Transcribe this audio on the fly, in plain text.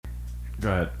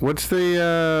Go ahead. What's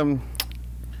the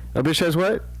a bitch says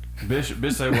what?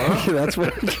 Bitch say what? That's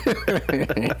what.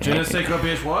 Je ne sais quoi,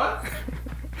 bitch what?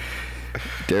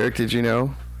 Derek, did you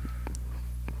know?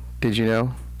 Did you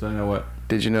know? Don't know what.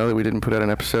 Did you know that we didn't put out an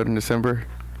episode in December?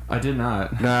 I did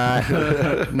not.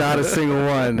 Not a single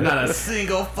one. Not a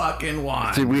single fucking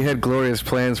one. Dude, we had glorious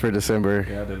plans for December.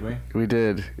 Yeah, did we? We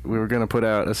did. We were going to put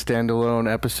out a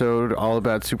standalone episode all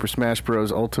about Super Smash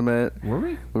Bros. Ultimate. Were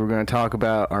we? We were going to talk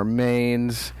about our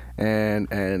mains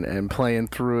and playing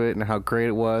through it and how great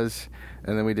it was.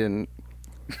 And then we didn't.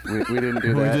 We didn't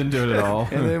do that. We didn't do it at all.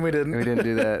 And then we didn't. We didn't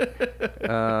do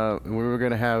that. We were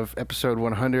going to have episode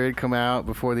 100 come out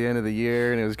before the end of the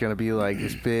year, and it was going to be like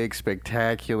this big,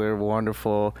 spectacular,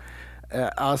 wonderful,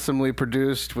 awesomely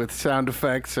produced with sound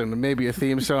effects and maybe a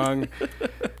theme song.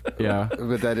 Yeah.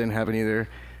 But that didn't happen either.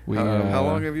 How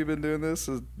long have you been doing this?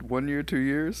 1 year, 2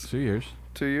 years? 2 years.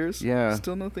 2 years? Yeah.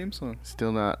 Still no theme song.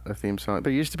 Still not a theme song.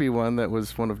 There used to be one that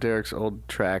was one of Derek's old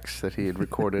tracks that he had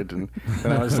recorded, and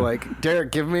I was like,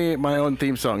 Derek, give me my own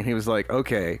theme song. And he was like,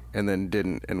 okay, and then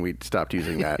didn't, and we stopped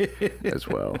using that as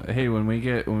well. Hey, when we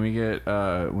do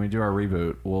our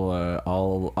reboot, we'll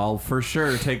I'll for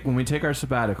sure when we take our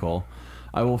sabbatical,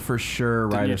 I will for sure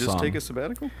write Didn't a you just song. take a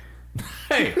sabbatical?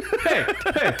 Hey!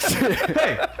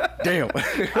 Damn.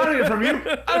 I don't need it from you.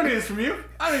 I don't need this from you.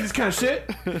 I don't need this kind of shit.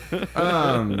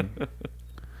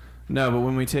 No, but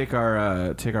when we take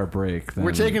our break, then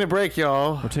We're taking a break,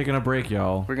 y'all. We're taking a break,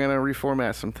 y'all. We're gonna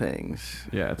reformat some things.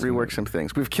 Yeah, it's rework some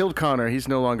things. We've killed Connor. He's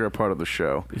no longer a part of the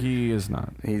show. He is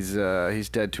not. He's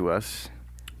dead to us.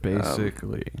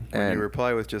 Basically. When And you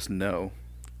reply with just no.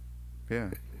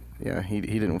 Yeah. yeah, he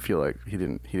didn't feel like he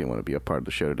didn't want to be a part of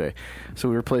the show today, so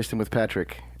we replaced him with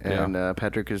Patrick. And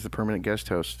Patrick is the permanent guest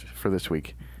host for this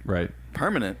week. Right.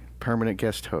 Permanent. Permanent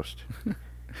guest host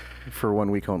for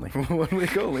 1 week only. 1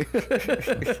 week only.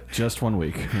 Just 1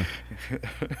 week.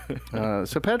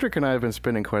 So Patrick and I have been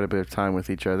spending quite a bit of time with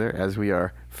each other as we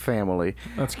are family.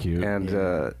 That's cute.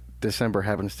 And December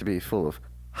happens to be full of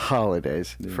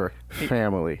holidays for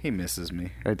family. He misses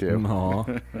me. I do.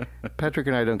 Aw. Patrick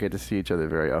and I don't get to see each other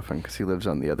very often because he lives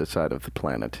on the other side of the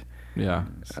planet. Yeah.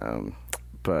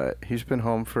 But he's been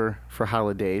home for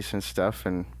holidays and stuff,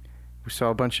 and we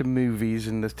saw a bunch of movies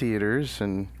in the theaters,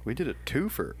 and We did a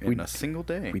twofer in a single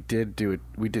day. we did do it.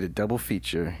 We did a double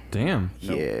feature. Damn.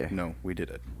 No, Yeah. No, we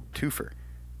did a twofer.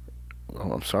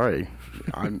 Oh, I'm sorry.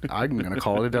 I'm gonna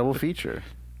call it a double feature.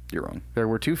 You're wrong. There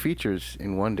were 2 features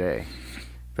in one day.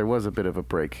 There was a bit of a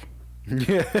break.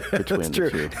 Yeah, Between that's the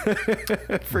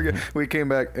true. Forget. We came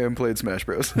back and played Smash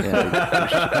Bros.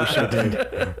 Yeah, we sure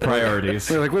did. Priorities.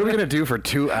 We're like, what are we gonna do for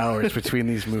 2 hours between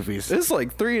these movies? It's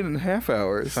like 3.5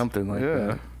 hours. Something like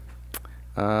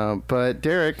that. But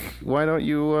Derek, why don't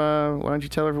you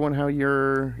tell everyone how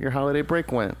your holiday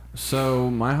break went? So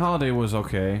my holiday was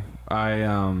okay. I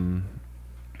don't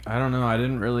know. I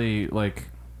didn't really like.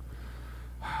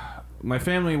 My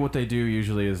family, what they do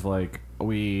usually is like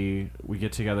we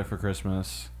get together for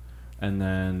Christmas, and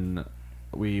then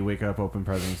we wake up, open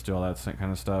presents, do all that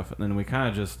kind of stuff, and then we kind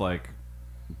of just like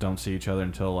don't see each other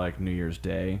until like New Year's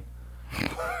Day.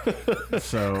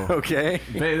 So Okay.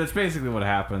 that's basically what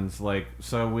happens. Like,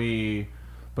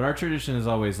 but our tradition is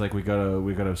always like we go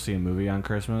to see a movie on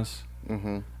Christmas.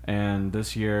 Mm-hmm. And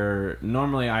this year,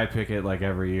 normally I pick it like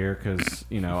every year because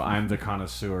I'm the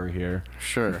connoisseur here.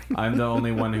 Sure. I'm the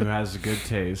only one who has good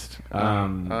taste.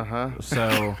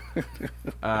 So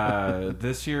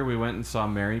this year we went and saw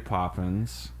Mary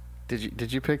Poppins.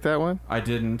 Did you pick that one? I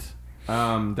didn't.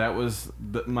 That was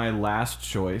my last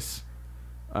choice.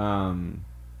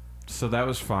 So that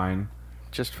was fine.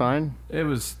 Just fine. It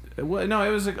was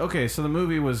okay. So the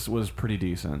movie was pretty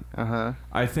decent.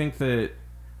 I think that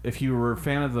if you were a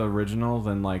fan of the original,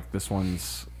 then like this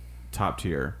one's top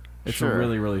tier. It's Sure. a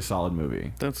really, really solid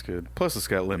movie. That's good. Plus, it's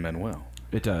got Lin-Manuel.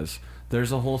 It does.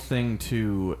 There's a whole thing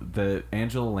too that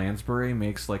Angela Lansbury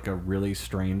makes like a really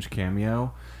strange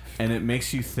cameo, and it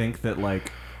makes you think that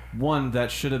like one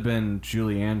that should have been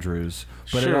Julie Andrews,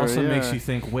 but it Sure, also yeah. makes you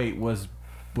think, wait, was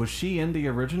she in the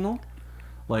original?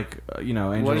 Like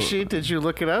Angela. Was she? Did you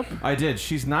look it up? I did.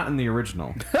 She's not in the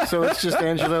original. So it's just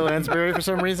Angela Lansbury for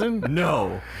some reason?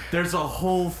 No, there's a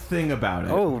whole thing about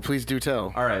it. Oh, please do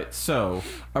tell. All right, so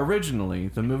originally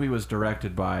the movie was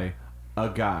directed by a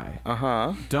guy.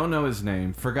 Don't know his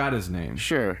name, forgot his name.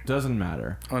 Sure. Doesn't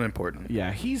matter. Unimportant.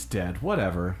 Yeah, he's dead,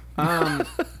 whatever.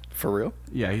 For real?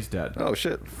 Yeah, he's dead. Oh,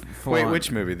 shit. Full Wait, on. which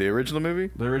movie? The original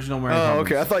movie? The original Mary Oh, Poppins.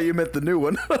 okay. I thought you meant the new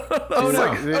one. Oh,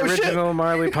 no. The original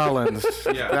Marley Pollins.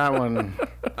 Yeah. That one.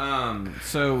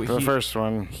 So The first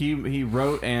one. He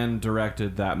wrote and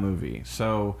directed that movie.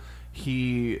 So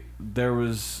there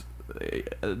was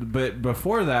but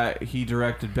before that, he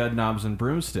directed Bedknobs and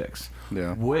Broomsticks,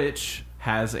 Yeah. which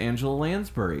has Angela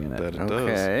Lansbury in it. That it does.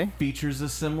 Okay. Features a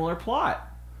similar plot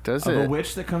Does of it? a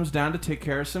witch that comes down to take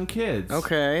care of some kids.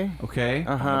 Okay. Okay?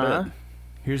 Uh-huh.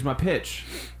 Here's my pitch.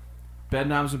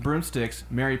 Bedknobs and Broomsticks,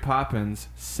 Mary Poppins,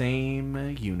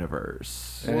 same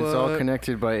universe. And it's all What?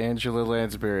 connected by Angela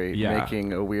Lansbury Yeah.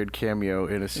 making a weird cameo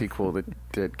in a sequel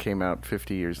that came out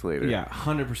 50 years later. Yeah,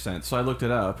 100%. So I looked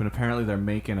it up, and apparently they're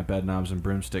making a Bedknobs and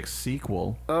Broomsticks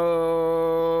sequel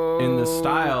Oh. in the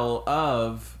style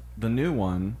of the new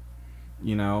one,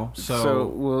 you know? So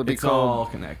will it be it's called all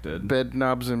connected.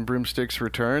 Bedknobs and Broomsticks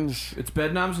Returns? It's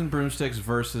Bedknobs and Broomsticks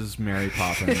versus Mary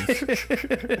Poppins.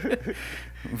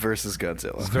 Versus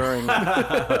Godzilla. Starring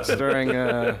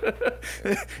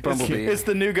Bumblebee. It's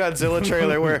the new Godzilla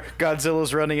trailer where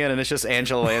Godzilla's running in and it's just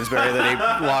Angela Lansbury that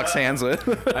he locks hands with.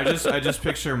 I just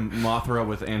picture Mothra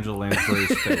with Angela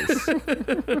Lansbury's face.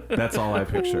 That's all I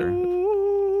picture.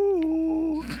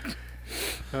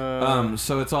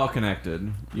 So it's all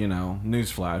connected, you know.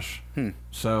 Newsflash.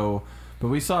 So, but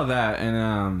we saw that,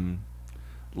 and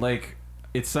like,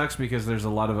 it sucks because there's a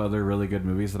lot of other really good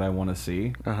movies that I want to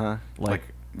see. Uh-huh. Like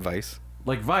Vice.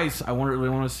 Vice, I really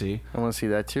want to see. I want to see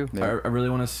that too. Yeah. I really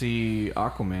want to see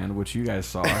Aquaman, which you guys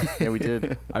saw. Yeah, we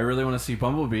did. I really want to see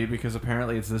Bumblebee because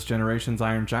apparently it's this generation's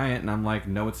Iron Giant, and I'm like,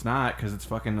 no, it's not, because it's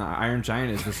fucking Iron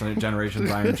Giant is this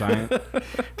generation's Iron Giant.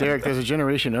 Derek, there's a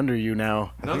generation under you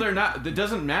now. No, they're not. It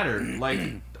doesn't matter. Like,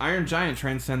 Iron Giant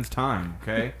transcends time.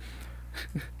 Okay.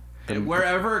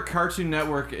 Wherever Cartoon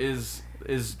Network is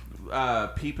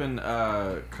peeping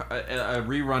a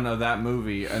rerun of that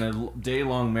movie and a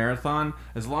day-long marathon,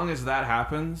 as long as that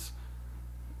happens,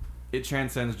 it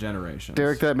transcends generations.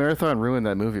 Derek, that marathon ruined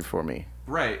that movie for me.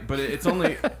 Right, but it's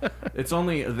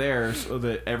only there so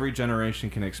that every generation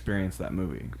can experience that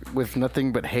movie. With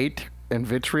nothing but hate and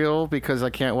vitriol because I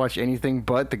can't watch anything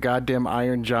but the goddamn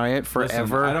Iron Giant forever.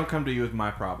 Listen, I don't come to you with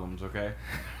my problems, okay?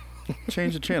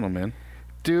 Change the channel, man.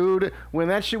 Dude, when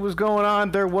that shit was going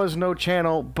on, there was no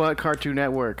channel but Cartoon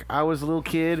Network. I was a little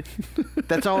kid.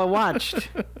 That's all I watched.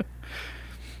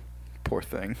 Poor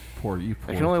thing. Poor you.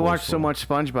 I can only watch so much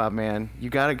SpongeBob, man.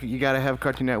 You gotta have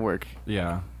Cartoon Network.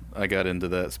 Yeah. I got into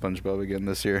that SpongeBob again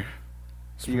this year.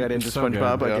 You got into It's so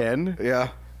SpongeBob good. Yeah. again? Yeah.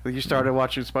 You started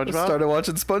watching SpongeBob? I started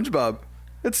watching SpongeBob.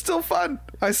 It's still fun.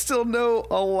 I still know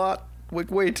a lot, like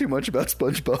way too much about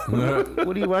SpongeBob.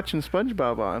 What are you watching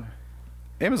SpongeBob on?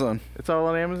 Amazon. It's all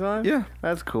on Amazon? Yeah.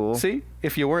 That's cool. See,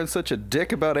 if you weren't such a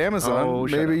dick about Amazon, Oh,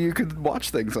 shut maybe up. you could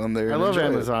watch things on there. I and love enjoy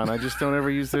it. Amazon. I just don't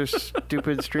ever use their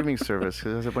stupid streaming service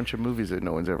because there's a bunch of movies that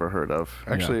no one's ever heard of.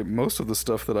 Actually, most of the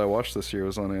stuff that I watched this year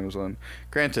was on Amazon.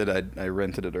 Granted, I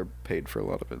rented it or paid for a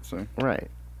lot of it. So Right.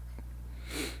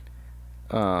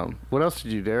 What else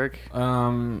did you do, Derek?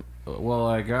 Well,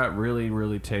 I got really,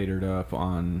 really tatered up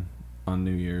on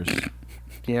New Year's,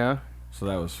 Yeah? so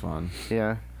that was fun.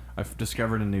 Yeah. I've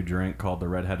discovered a new drink called the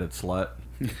Redheaded Slut.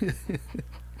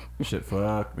 Shit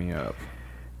fucked me up.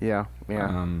 Yeah.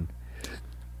 Yeah.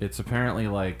 It's apparently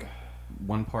like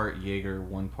 1 part Jaeger,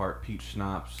 1 part peach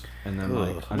schnapps, and then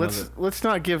like another. Let's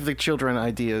not give the children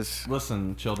ideas.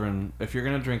 Listen, children, if you're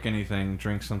gonna drink anything,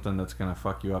 drink something that's gonna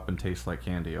fuck you up and taste like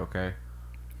candy. Okay,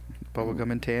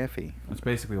 bubblegum and taffy. that's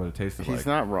basically what it tasted like. He's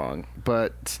not wrong,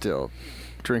 but still,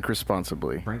 drink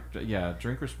responsibly.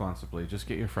 Drink responsibly. Just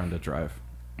get your friend to drive.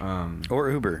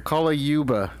 Or Uber. Call a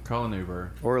Yuba. Call an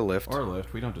Uber Or a Lyft. or a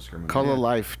Lyft. We don't discriminate. Call a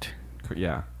Lyft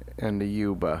Yeah, and a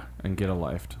Yuba. and get a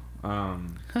Lyft.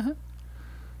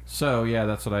 So yeah,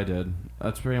 that's what I did.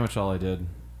 That's pretty much all I did.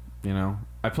 You know,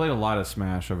 I played a lot of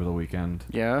Smash over the weekend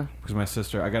Yeah? because my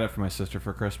sister. I got it for my sister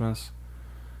for Christmas,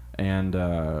 and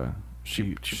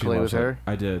she play loves with it. her?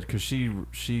 I did because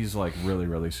she's like really,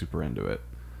 really super into it.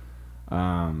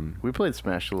 We played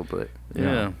Smash a little bit.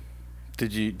 Yeah. Do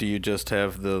you just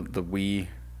have the Wii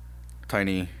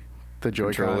tiny The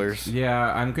Joy controllers?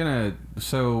 Yeah, I'm gonna.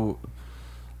 So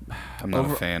I'm not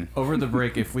a fan. over the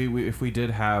break, if we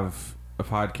did have a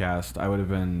podcast, I would have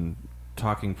been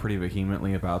talking pretty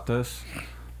vehemently about this.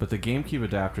 But the GameCube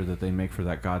adapter that they make for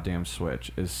that goddamn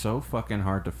Switch is so fucking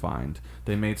hard to find.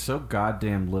 They made so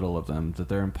goddamn little of them that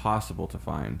they're impossible to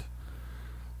find.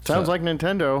 Sounds like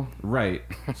Nintendo. Right.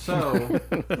 So,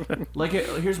 like,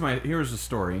 here's the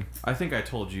story. I think I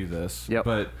told you this. Yep.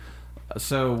 But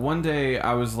so one day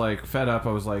I was like fed up.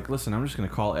 I was like, listen, I'm just gonna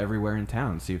call everywhere in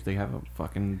town and see if they have a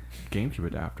fucking GameCube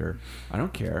adapter. I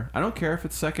don't care. I don't care if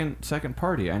it's second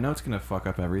party. I know it's gonna fuck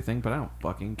up everything, but I don't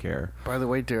fucking care. By the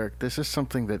way, Derek, this is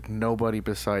something that nobody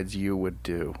besides you would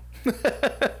do.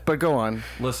 But go on.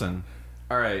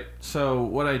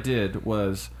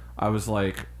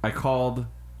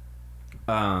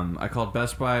 I called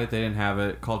Best Buy. They didn't have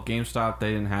it. Called GameStop.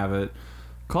 They didn't have it.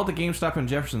 Called the GameStop in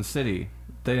Jefferson City.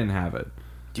 They didn't have it.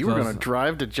 You were going to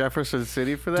drive to Jefferson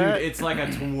City for Dude, that? it's like a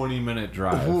 20-minute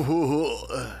drive.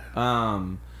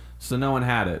 So no one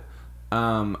had it.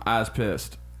 I was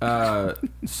pissed.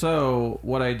 So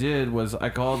what I did was I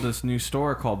called this new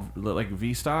store called like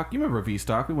V-Stock. You remember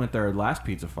V-Stock? We went there last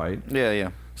pizza fight. Yeah.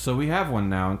 So we have one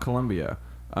now in Columbia.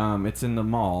 It's in the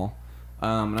mall.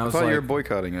 And I was thought like, you were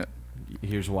boycotting it.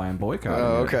 here's why I'm boycotting.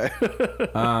 Oh, it.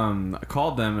 okay. I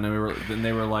called them and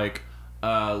they were like,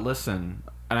 listen.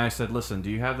 And I said, listen, do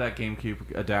you have that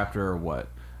GameCube adapter or what?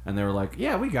 And they were like,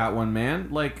 yeah, we got one, man.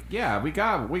 Like, yeah, we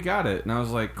got it. And I was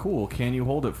like, cool, can you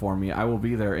hold it for me? I will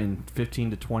be there in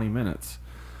 15 to 20 minutes,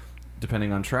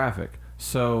 depending on traffic.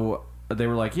 So they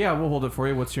were like, yeah, we'll hold it for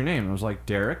you. What's your name? And I was like,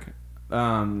 Derek.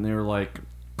 And they were like,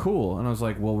 cool. And I was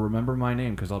like, well, remember my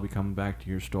name because I'll be coming back to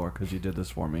your store because you did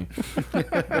this for me.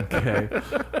 Okay.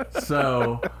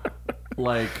 So,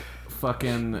 like,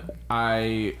 fucking,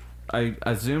 I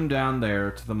zoomed down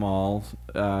there to the mall,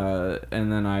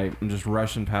 and then I'm just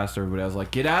rushing past everybody. I was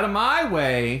like, get out of my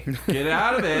way! Get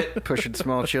out of it! Pushing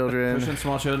small children. Pushing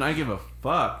small children. I give a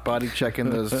fuck. Body checking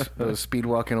those speed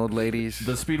walking old ladies.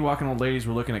 The speed walking old ladies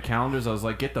were looking at calendars. I was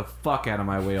like, get the fuck out of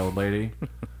my way, old lady.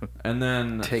 And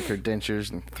then... Take her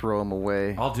dentures and throw them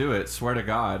away. I'll do it, swear to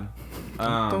God.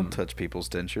 Don't touch people's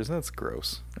dentures. That's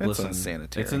gross. That's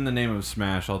unsanitary. It's in the name of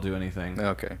Smash. I'll do anything.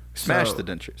 Okay. Smash the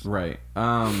dentures. Right.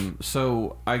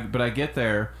 So I get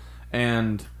there,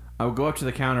 and I would go up to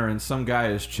the counter, and some guy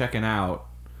is checking out,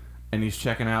 and he's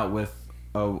checking out with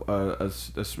the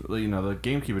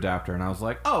GameCube adapter, and I was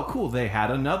like, oh, cool, they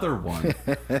had another one.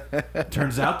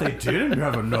 Turns out they didn't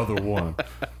have another one.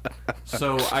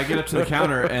 So I get up to the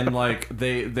counter, and like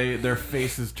their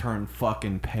faces turn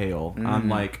fucking pale. I'm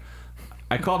like,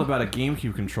 I called about a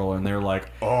GameCube controller, and they were like,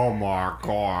 "Oh my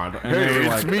god!" And they were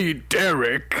like, me,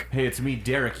 Derek. Hey, it's me,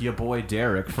 Derek, your boy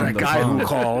Derek from That the guy phone. who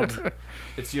called.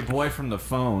 It's your boy from the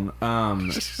phone.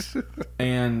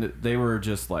 And they were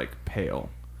just like pale,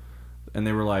 and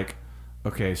they were like,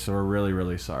 "Okay, so we're really,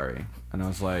 really sorry." And I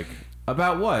was like,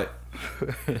 "About what?"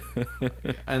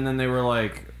 And then they were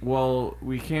like, "Well,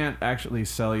 we can't actually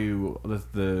sell you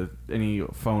any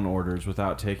phone orders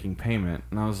without taking payment."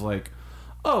 And I was like,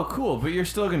 "Oh, cool, but you're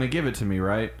still gonna give it to me,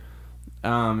 right?"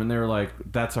 And they were like,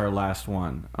 "That's our last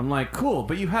one." I'm like, "Cool,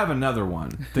 but you have another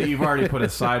one that you've already put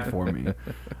aside for me."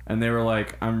 And they were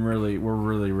like, we're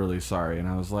really, really sorry." And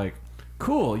I was like,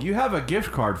 "Cool, you have a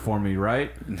gift card for me,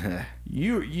 right?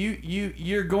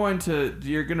 You're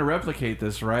gonna replicate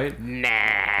this, right?" Nah.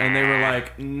 And they were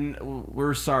like,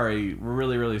 "We're sorry, we're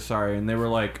really, really sorry." And they were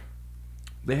like,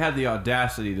 they had the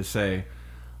audacity to say,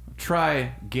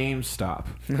 "Try GameStop."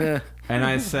 And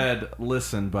I said,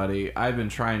 "Listen, buddy, I've been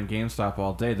trying GameStop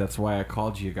all day. That's why I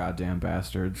called you, goddamn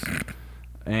bastards."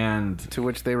 And to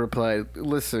which they replied,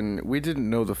 "Listen, we didn't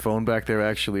know the phone back there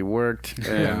actually worked,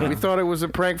 and Yeah. we thought it was a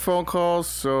prank phone call,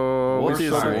 so What we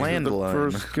is sorry a to the landline?"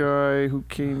 first guy who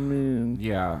came in."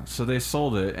 yeah, so they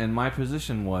sold it, and my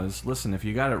position was, listen, if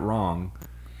you got it wrong,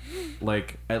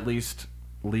 like, at least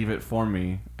leave it for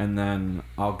me, and then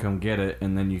I'll come get it,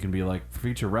 and then you can be like,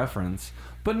 future reference.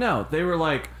 But no, they were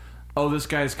like, oh, this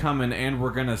guy's coming, and we're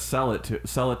gonna sell it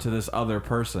to this other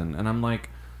person. And I'm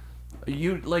like,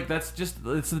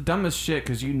 it's the dumbest shit,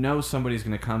 because you know somebody's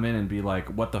gonna come in and be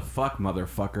like, what the fuck,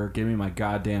 motherfucker, give me my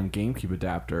goddamn GameCube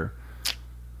adapter.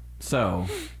 So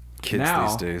Kids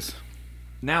these days.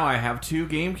 now I have two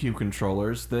GameCube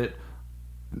controllers that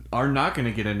are not going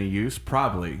to get any use,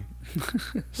 probably.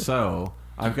 So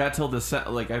I've got till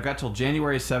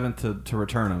January 7th to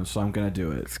return them. So I'm going to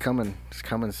do it. It's coming,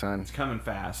 son. It's coming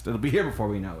fast. It'll be here before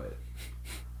we know it.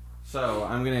 So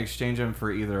I'm going to exchange them for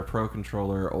either a Pro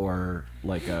controller or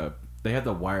like they had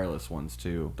the wireless ones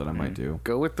too that I might do.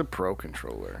 Go with the Pro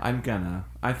controller. I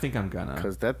think I'm gonna.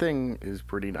 Because that thing is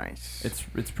pretty nice.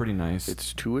 It's pretty nice.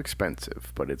 It's too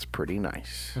expensive, but it's pretty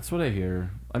nice. That's what I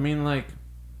hear. I mean, like,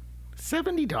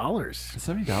 $70.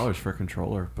 $70 for a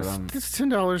controller, but That's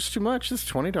 $10 too much. That's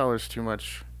 $20 too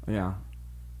much. yeah.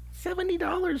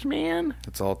 $70, man.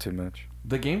 It's all too much.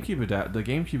 The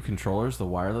GameCube controllers, the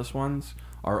wireless ones,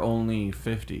 are only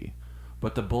 $50,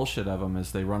 but the bullshit of them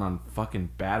is they run on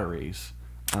fucking batteries.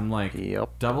 I'm like,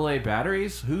 Yep. AA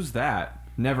batteries? Who's that?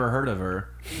 Never heard of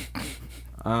her.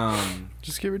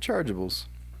 Just get rechargeables.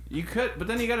 You could, but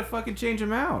then you gotta fucking change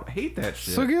them out. I hate that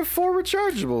shit. So get 4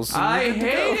 rechargeables. and I you're good to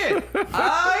hate go. it.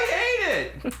 I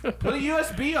hate it. Put a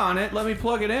USB on it. Let me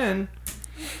plug it in.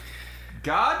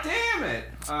 God damn it.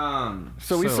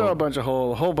 So we saw a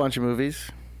whole bunch of movies.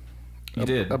 You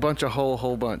did. A bunch of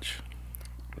whole bunch.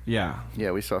 Yeah.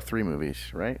 Yeah, we saw 3 movies,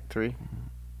 right? 3.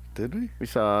 Did we? We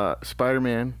saw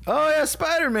Spider-Man. Oh yeah,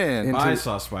 Spider-Man. I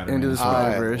saw Spider-Man. Into the I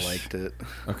Spider-Verse. liked it.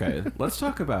 Okay, let's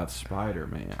talk about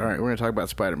Spider-Man. All right, we're gonna talk about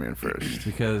Spider-Man first.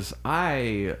 Because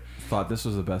I thought this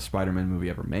was the best Spider-Man movie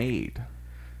ever made.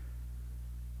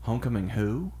 Homecoming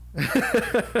who?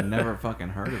 Never fucking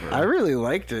heard of her. I really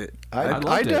liked it. I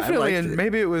loved it. definitely, I liked and it.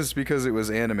 maybe it was because it was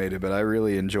animated, but I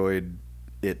really enjoyed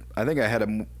it. I think I had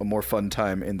a more fun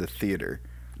time in the theater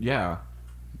Yeah.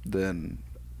 than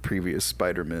previous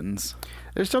Spider-Mans.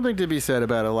 There's something to be said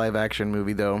about a live-action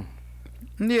movie, though.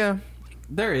 Yeah.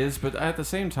 There is, but at the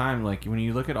same time, like, when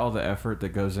you look at all the effort that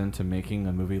goes into making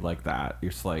a movie like that,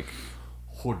 you're just like,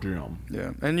 oh, damn.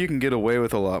 Yeah. And you can get away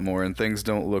with a lot more, and things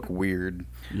don't look weird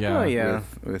Yeah. Oh, yeah.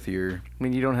 with your I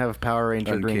mean, you don't have Power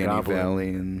Ranger Green Uncanny Goblin, Valley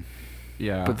and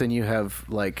Yeah. but then you have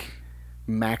like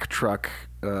Mack Truck,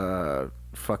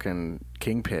 fucking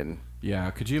Kingpin.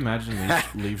 Yeah, could you imagine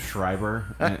Liev Schreiber,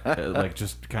 like,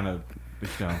 just kind of, you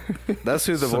know. that's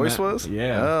who the voice Cement- was?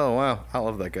 yeah. Oh wow. I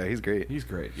love that guy. He's great. He's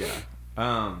great, yeah.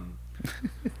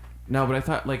 No, but I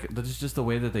thought, like, that's just the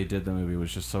way that they did the movie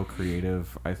was just so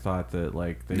creative. I thought that,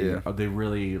 like, they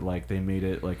really, like, they made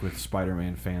it, like, with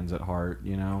Spider-Man fans at heart,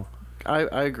 you know? I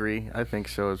agree. I think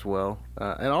so as well.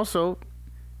 And also,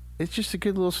 it's just a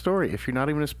good little story if you're not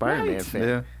even a Spider-Man Right. fan.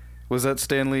 Yeah. Was that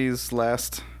Stanley's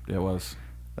last? It was.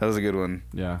 That was a good one.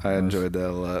 Yeah. I it was. enjoyed that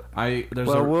a lot.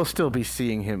 Well, we'll still be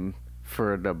seeing him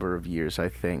for a number of years, I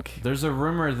think. There's a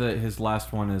rumor that his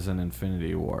last one is in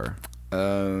Infinity War.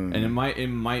 And it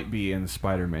might be in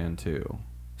Spider-Man too.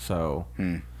 So,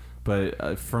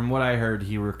 but from what I heard,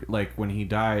 like when he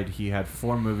died, he had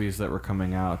 4 movies that were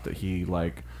coming out that he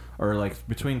like, or like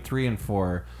between 3 and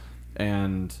 4,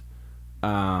 and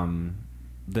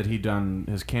that he done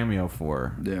his cameo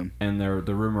for. Yeah. And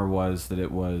the rumor was that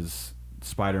it was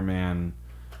Spider-Man,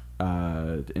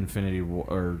 Infinity War,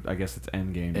 or I guess it's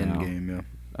Endgame now. Endgame,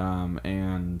 yeah.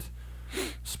 And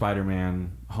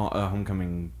Spider-Man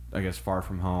Homecoming, I guess Far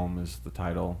From Home is the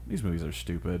title. These movies are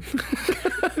stupid.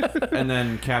 And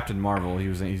then Captain Marvel,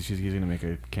 he's going to make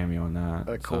a cameo in that.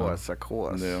 Of course.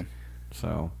 Yeah.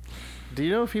 So, Do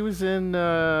you know if he was in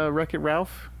Wreck-It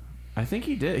Ralph? I think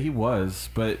he did. He was,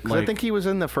 but 'Cause like, I think he was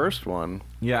in the first one.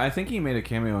 yeah, I think he made a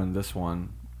cameo in this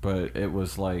one, but it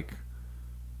was like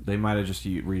they might have just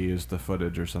reused the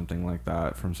footage or something like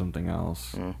that from something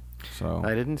else. So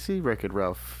I didn't see Wreck-It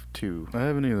Ralph 2. I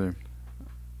haven't either.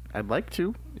 I'd like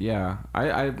to. yeah,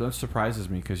 I that surprises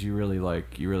me because you really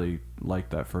liked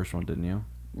that first one, didn't you?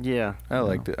 Yeah, I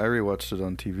liked it. I rewatched it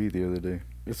on TV the other day.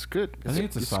 it's good. I think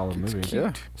it's a solid movie. Cute.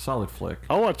 Yeah. Solid flick.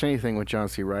 I'll watch anything with John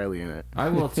C. Reilly in it. I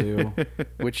will too.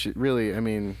 Which really, I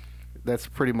mean, that's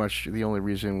pretty much the only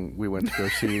reason we went to go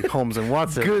see Holmes and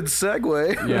Watson. Good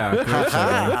segue. Yeah. great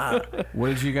segue. What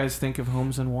did you guys think of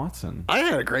Holmes and Watson? I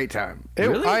had a great time.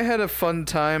 Really? I had a fun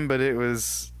time, but it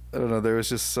was, I don't know, there was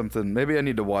just something. Maybe I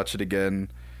need to watch it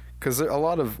again. Because a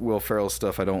lot of Will Ferrell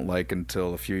stuff I don't like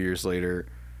until a few years later.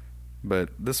 But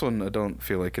this one, I don't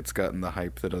feel like it's gotten the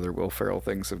hype that other Will Ferrell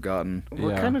things have gotten. Well,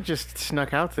 it Yeah. kind of just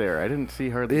snuck out there. I didn't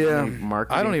see hardly any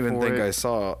marketing I don't even for think it. I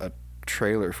saw a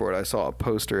trailer for it. I saw a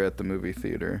poster at the movie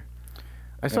theater.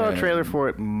 I saw a trailer and- for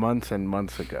it months and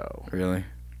months ago. Really?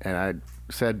 And I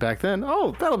said back then,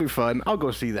 oh, that'll be fun. I'll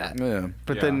go see that. Yeah.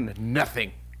 But Yeah. then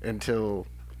nothing until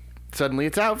suddenly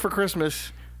it's out for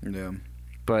Christmas. Yeah.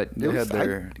 But They it had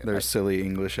was- their silly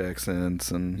English accents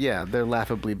and yeah, they're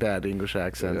laughably bad English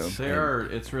accents. They are.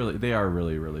 They are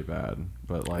really, really bad.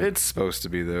 But like, it's supposed to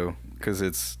be though, because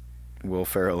it's Will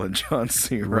Ferrell and John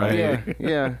C. Right. Reilly. Yeah,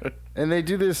 yeah. And they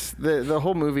do this. The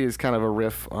whole movie is kind of a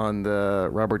riff on the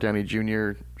Robert Downey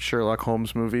Jr. Sherlock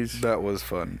Holmes movies. That was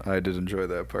fun. I did enjoy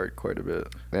that part quite a bit.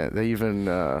 Yeah, they even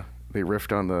they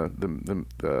riffed on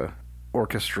the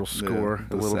orchestral score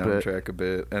the a little bit. soundtrack a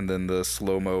bit, and then the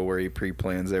slow mo where he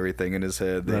pre-plans everything in his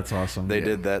head. That's awesome. They Yeah.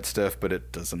 did that stuff, but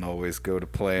it doesn't always go to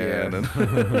plan. Yeah.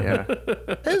 And Yeah,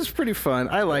 it was pretty fun.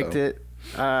 I liked it.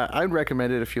 I'd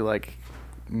recommend it if you like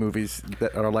movies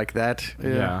that are like that.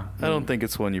 Yeah. I don't think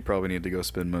it's one you probably need to go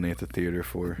spend money at the theater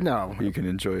for. No. You can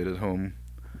enjoy it at home.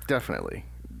 Definitely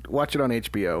watch it on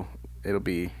HBO. It'll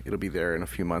be there in a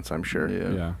few months, I'm sure.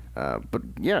 Yeah. Yeah. But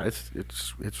yeah, it's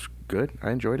good. I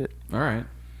enjoyed it. All right.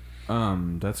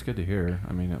 That's good to hear.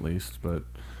 I mean, at least, but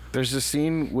There's a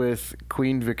scene with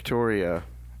Queen Victoria,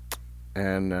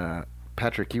 and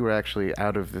Patrick, you were actually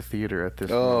out of the theater at this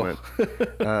moment.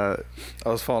 I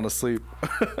was falling asleep.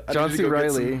 I John needed to C. go get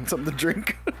Reilly. something to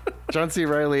drink. John C.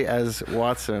 Reilly as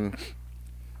Watson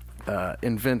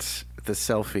invents the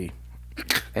selfie.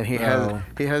 And he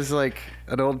has like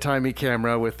an old-timey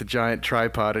camera with the giant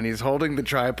tripod, and he's holding the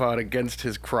tripod against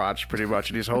his crotch pretty much,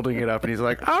 and he's holding it up, and he's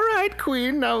like, all right,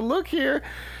 Queen, now look here.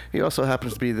 He also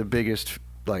happens to be the biggest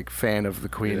like fan of the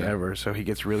Queen ever, so he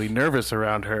gets really nervous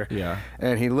around her. Yeah.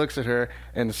 And he looks at her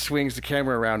and swings the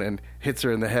camera around and hits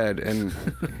her in the head and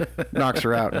knocks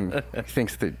her out, and he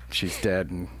thinks that she's dead,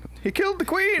 and He killed the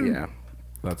Queen. yeah.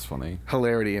 That's funny.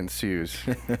 Hilarity ensues.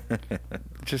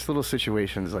 Just little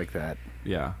situations like that.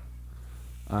 Yeah.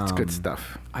 It's good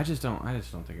stuff. I just don't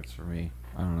think it's for me.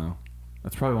 I don't know.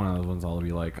 That's probably one of those ones I'll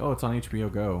be like, oh, it's on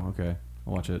HBO Go. Okay,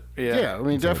 I'll watch it. Yeah, I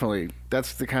mean, definitely.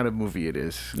 That's the kind of movie it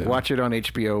is. Yeah. Watch it on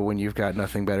HBO when you've got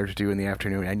nothing better to do in the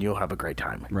afternoon, and you'll have a great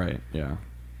time. Right. Yeah.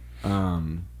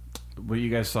 But you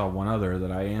guys saw one other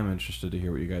that I am interested to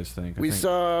hear what you guys think. We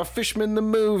saw Fishman the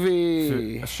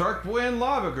movie. Shark Boy and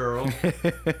Lava Girl.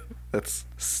 That's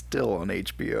still on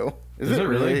HBO. Is it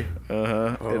really?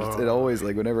 Uh-huh. It always,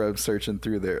 like, whenever I'm searching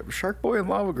through there, Shark Boy and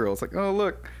Lava Girl, it's like, oh,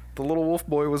 look, the little wolf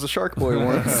boy was a shark boy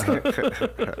once.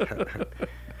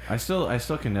 I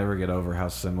still can never get over how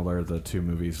similar the two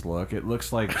movies look. It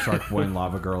looks like Shark Boy and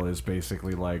Lava Girl is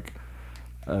basically like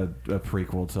a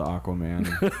prequel to Aquaman.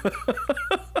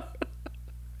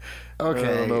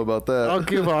 Okay. I don't know about that. I'll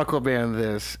give Aquaman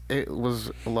this. It was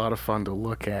a lot of fun to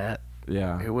look at.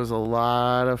 Yeah. It was a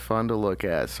lot of fun to look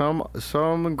at.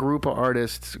 Some group of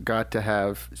artists got to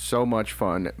have so much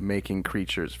fun making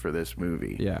creatures for this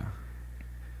movie. Yeah.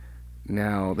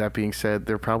 Now, that being said,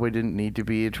 there probably didn't need to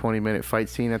be a 20-minute fight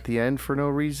scene at the end for no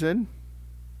reason.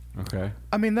 Okay.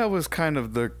 I mean, that was kind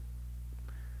of the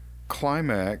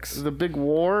climax. The big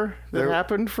war that There-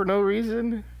 happened for no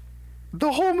reason.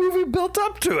 The whole movie built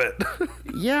up to it.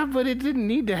 Yeah, but it didn't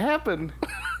need to happen.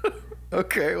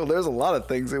 Okay, well, there's a lot of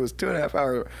things. It was 2.5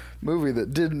 hour movie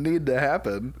that didn't need to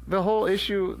happen. The whole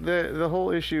issue, the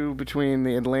whole issue between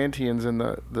the Atlanteans and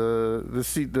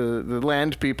the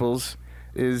land peoples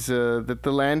is that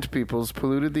the land peoples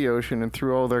polluted the ocean and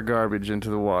threw all their garbage into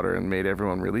the water and made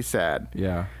everyone really sad.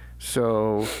 Yeah.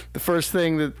 So the first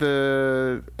thing that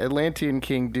the Atlantean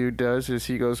king dude does is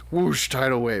he goes, whoosh,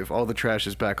 tidal wave. All the trash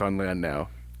is back on land now.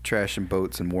 Trash and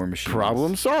boats and war machines.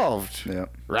 Problem solved. Yeah.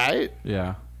 Right?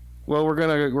 Yeah. Well, we're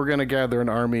gonna gather an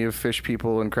army of fish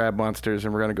people and crab monsters,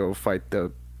 and we're gonna go fight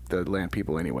the land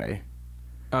people anyway.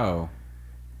 Oh.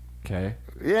 Okay.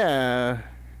 Yeah,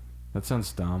 That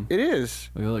sounds dumb. it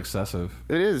is. A little excessive.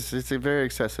 It is. It's very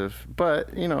excessive, but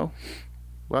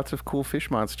lots of cool fish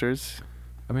monsters.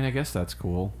 I mean, I guess that's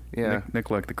cool. Yeah, Nick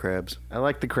liked the crabs. I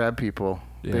like the crab people.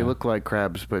 They Yeah. look like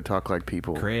crabs but talk like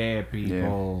people. Crab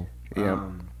people.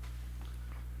 Yeah.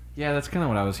 Yeah, that's kind of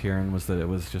what I was hearing, was that it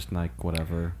was just like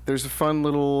whatever. There's a fun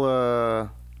little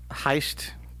heist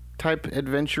type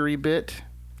adventure-y bit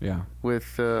Yeah.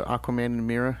 with Aquaman and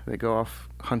Mira. They go off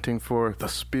hunting for the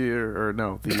spear, or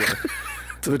no,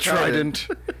 the trident.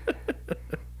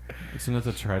 Isn't it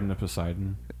the Trident of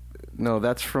Poseidon? No,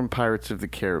 that's from Pirates of the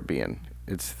Caribbean.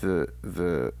 It's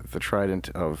the trident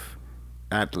of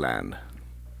Atlan.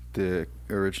 The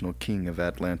original king of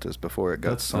Atlantis before it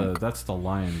got sunk. That's the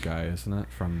lion guy, isn't it?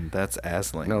 From That's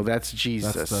Aslan. No, that's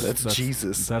Jesus. That's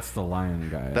Jesus. That's the lion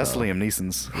guy. That's Liam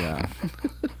Neeson's. Yeah.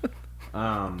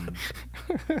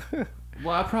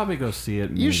 Well, I'll probably go see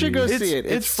it. You should maybe. go see it.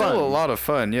 It's It's still fun. a lot of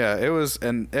fun. Yeah, it was,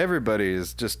 and everybody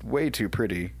is just way too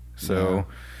pretty. So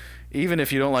even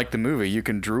if you don't like the movie, you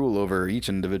can drool over each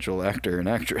individual actor and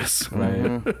actress.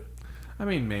 Right. I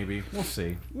mean, maybe. We'll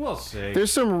see. We'll see.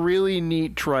 There's some really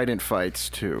neat trident fights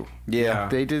too. Yeah.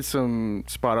 They did some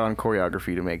spot-on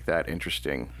choreography to make that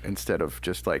interesting instead of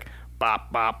just like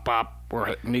bop bop bop. We're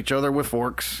hitting each other with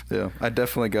forks. Yeah, I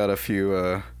definitely got a few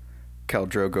Khal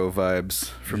Drogo vibes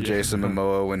from Jason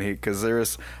Momoa when because there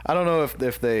is, I don't know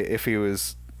if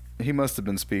he must have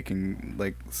been speaking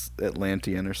like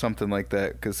Atlantean or something like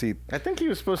that, because I think he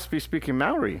was supposed to be speaking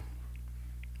Maori.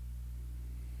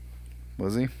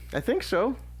 was he? I think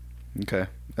so. Okay,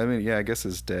 I mean, yeah, I guess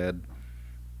his dad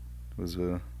was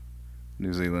a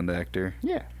New Zealand actor,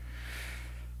 Yeah.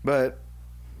 but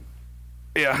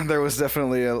yeah, there was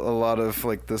definitely a lot of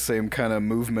like the same kind of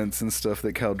movements and stuff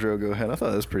that Khal Drogo had. I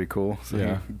thought that was pretty cool. So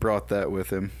Yeah. he brought that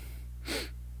with him.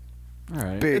 All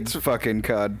right. Big fucking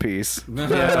cod piece.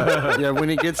 Yeah, when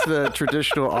he gets the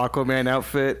traditional Aquaman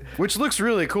outfit. Which looks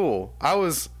really cool. I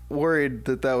was worried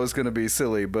that was going to be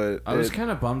silly, but I was kind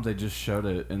of bummed they just showed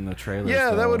it in the trailer.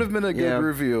 yeah, that would have been a good Yeah.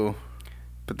 reveal.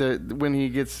 But when he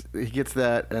gets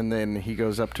that, and then he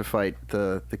goes up to fight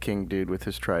the king dude with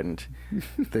his trident,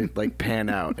 they like pan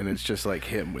out, and it's just like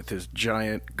him with his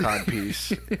giant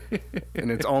codpiece,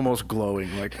 and it's almost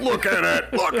glowing. Like, look at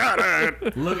it, look at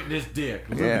it. Look at this dick.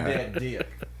 Look Yeah. at that dick.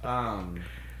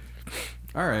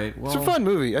 All right. Well, It's a fun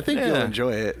movie. I think you'll Yeah.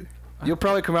 enjoy it. You'll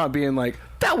probably come out being like,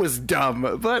 that was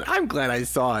dumb, but I'm glad I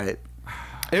saw it.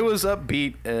 It was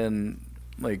upbeat and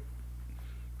like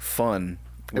fun.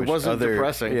 It which wasn't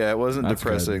depressing. Yeah, it wasn't That's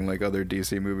depressing like other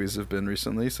DC movies have been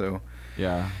recently. So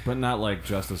Yeah, but not like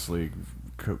Justice League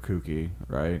kooky,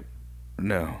 right?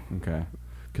 no, Okay.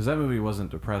 Because that movie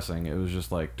wasn't depressing. It was just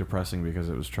like depressing because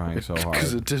it was trying so hard.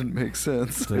 because it didn't make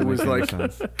sense. Didn't was make any like-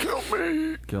 sense. Kill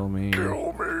me. Kill me.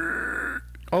 Kill me.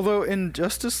 Although in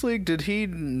Justice League, did he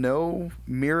know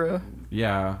Mira?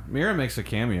 Yeah, Mira makes a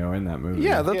cameo in that movie.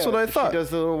 Yeah, that's what I she thought. does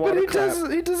the little but water he clap.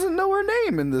 doesn't. He doesn't know her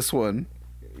name in this one.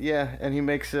 Yeah, and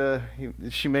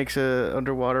she makes a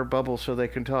underwater bubble so they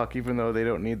can talk, even though they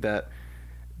don't need that.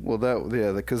 Well,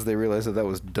 because they realized that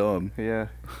was dumb. Yeah.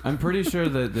 I'm pretty sure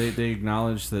that they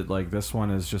acknowledge that like this one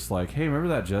is just like, hey, remember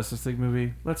that Justice League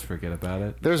movie? Let's forget about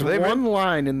it. There's They- one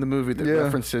line in the movie that Yeah.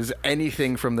 references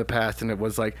anything from the past, and it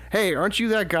was like, "Hey, aren't you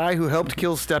that guy who helped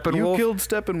kill Steppenwolf?" You killed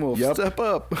Steppenwolf. Yep. Step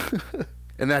up.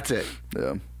 And that's it.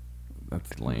 yeah.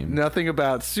 That's lame. Nothing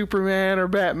about Superman or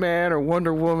Batman or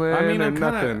Wonder Woman. I mean, or I'm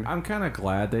nothing. kind of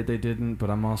glad they didn't, but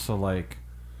I'm also like,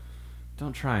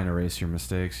 don't try and erase your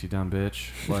mistakes, you dumb bitch.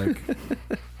 Like,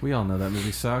 we all know that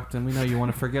movie sucked, and we know you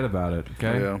want to forget about it.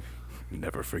 Okay, Yeah.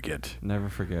 Never forget. never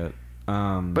forget.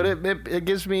 But it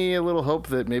gives me a little hope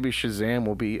that maybe Shazam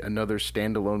will be another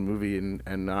standalone movie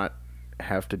and not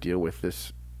have to deal with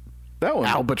this. That one,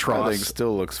 Albatross. I think,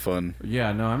 still looks fun.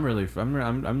 yeah, no, I'm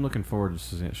looking forward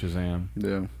to Shazam.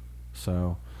 Yeah.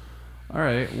 So, all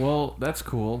right, well, that's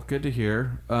cool. Good to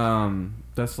hear.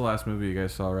 That's the last movie you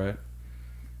guys saw, right?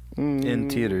 In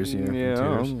theaters, yeah. Yeah.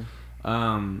 theaters.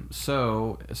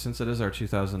 So since it is our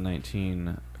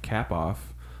 2019 cap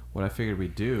off, what I figured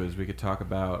we'd do is we could talk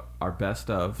about our best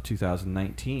of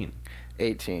 2019.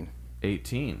 18.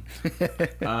 18.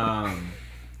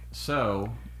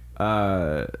 So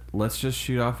let's just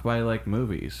shoot off by like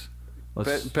movies.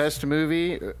 Let's Best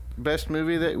movie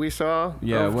that we saw.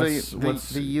 Yeah, of what's-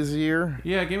 the year?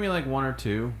 yeah, give me like one or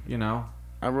two. You know.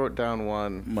 I wrote down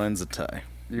one. Mine's a tie.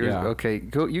 Yours, Yeah. Okay,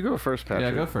 go. You go first, Patrick.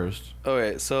 Yeah, go first.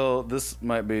 Okay, so this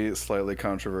might be slightly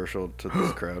controversial to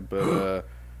this crowd, but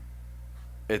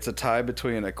it's a tie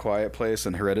between A Quiet Place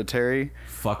and Hereditary.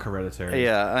 Fuck Hereditary.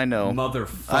 Yeah, I know.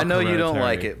 Motherfucker. I know you don't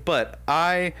like it, but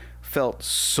I felt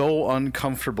so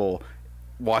uncomfortable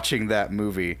watching that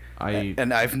movie.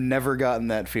 And I've never gotten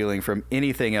that feeling from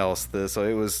anything else. So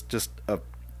it was just a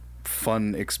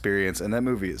fun experience, and that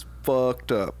movie is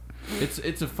fucked up.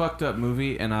 It's a fucked up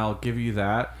movie, and I'll give you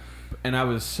that. And I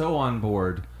was so on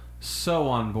board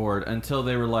until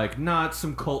they were like, nah, it's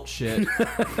some cult shit.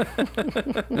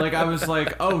 Like, I was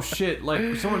like, oh shit,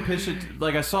 like someone pitched it,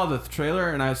 like I saw the trailer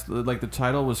and like the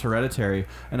title was Hereditary,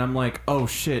 and I'm like, oh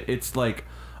shit, it's like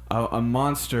a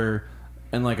monster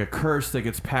and like a curse that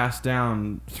gets passed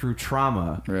down through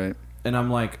trauma. Right. And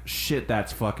I'm like, shit,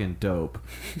 that's fucking dope.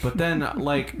 But then,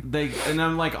 like,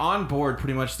 I'm like on board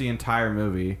pretty much the entire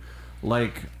movie.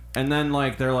 Like, and then,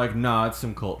 like, they're like, nah, it's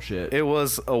some cult shit. It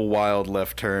was a wild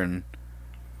left turn.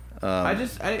 I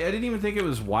didn't even think it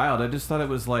was wild. I just thought it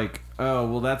was like, oh,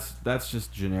 well, that's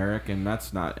just generic and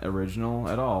that's not original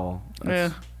at all.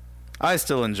 Yeah. I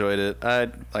still enjoyed it.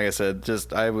 Like I said,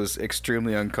 I was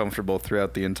extremely uncomfortable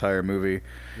throughout the entire movie.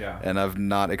 Yeah. And I've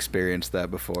not experienced that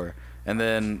before. And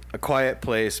then A Quiet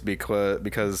Place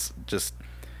because just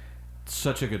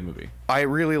Such a good movie. I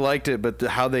really liked it, but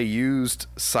how they used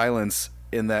silence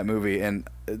in that movie, and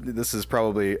this is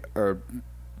probably a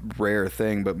rare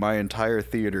thing, but my entire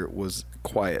theater was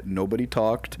quiet. Nobody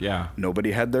talked. Yeah.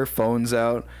 Nobody had their phones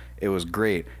out. It was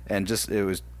great, and it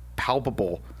was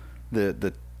palpable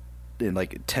the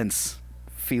tense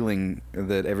feeling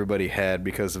that everybody had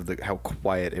because of how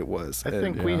quiet it was. I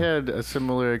think we had a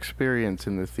similar experience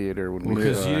in the theater when we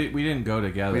Because saw it. we didn't go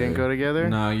together. We didn't go together?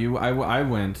 No, I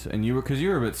went, and because you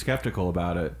were a bit skeptical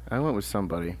about it. I went with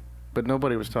somebody, but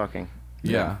nobody was talking.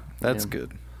 Yeah. That's Yeah.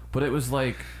 good. But it was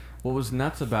like, what was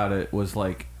nuts about it was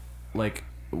like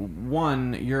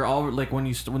one, you're all like when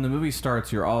the movie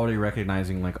starts, you're already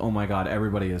recognizing like, oh my god,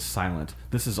 everybody is silent.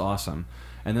 This is awesome.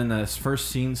 And then this first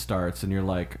scene starts, and you're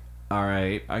like, all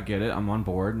right, I get it, I'm on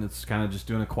board, and it's kind of just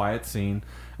doing a quiet scene.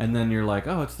 And then you're like,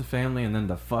 oh, it's the family, and then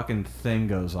the fucking thing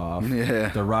goes off, Yeah.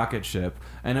 the rocket ship.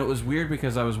 And it was weird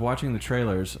because I was watching the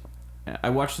trailers. I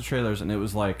watched the trailers, and it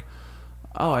was like,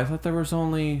 oh, I thought there was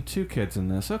only 2 kids in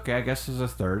this. Okay, I guess there's a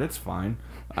third. It's fine.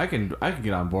 I can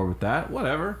get on board with that.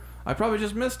 Whatever. I probably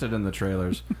just missed it in the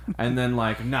trailers. And then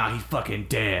like, nah, he's fucking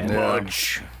dead.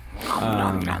 Lunch.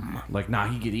 Like, nah,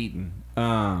 he get eaten.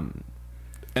 And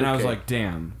I was okay. like,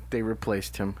 damn. They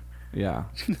replaced him. Yeah.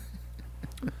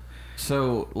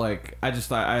 So like I just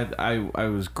thought I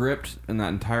was gripped in that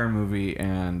entire movie,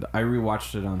 and I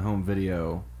rewatched it on home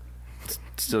video.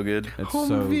 Still good. It's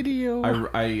Home video.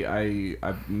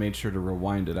 I made sure to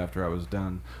rewind it after I was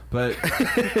done, but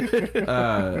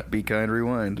Be kind,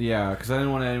 rewind. yeah, because I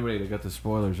didn't want anybody to get the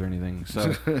spoilers or anything.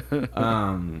 So,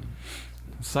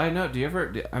 side note: do you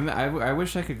ever? I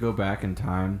wish I could go back in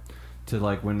time to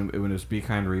like when it was Be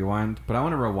Kind Rewind, but I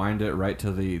want to rewind it right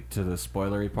to the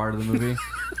spoilery part of the movie.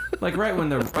 Like right when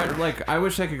they're like, I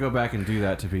wish I could go back and do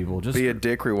that to people. Just be a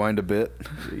dick, rewind a bit.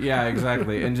 yeah,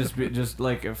 exactly, and just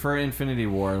like for Infinity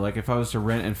War, like if I was to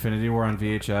rent Infinity War on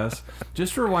VHS,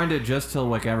 just rewind it just till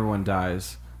like everyone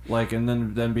dies, like, and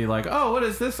then be like, oh, what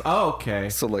is this? Oh, okay,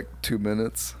 So like 2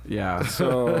 minutes. yeah,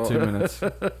 So 2 minutes.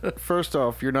 first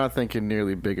off, you're not thinking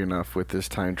nearly big enough with this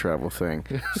time travel thing.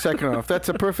 Second off, that's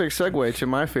a perfect segue to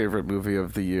my favorite movie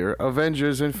of the year,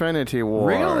 Avengers: Infinity War.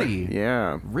 Really?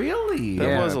 Yeah. Really? That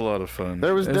Yeah. was a lot of fun.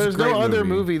 There's It's a no great other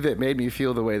movie. movie that made me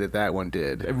feel the way that one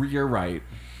did. You're right.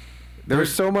 There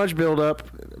was so much build up,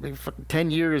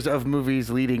 10 years of movies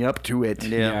leading up to it.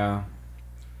 Yeah.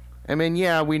 I mean,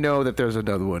 yeah, we know that there's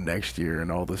another one next year,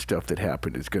 and all the stuff that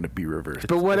happened is going to be reversed.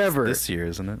 But whatever. It's this year,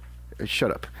 isn't it?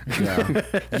 Shut up. Yeah.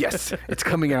 Yes, it's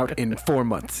coming out in 4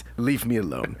 months. Leave me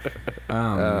alone.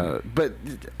 But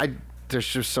there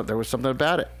was something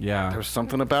about it. Yeah. There was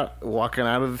something about walking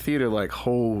out of the theater like,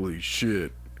 holy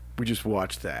shit, we just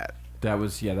watched that. That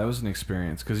was an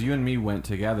experience because you and me went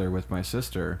together with my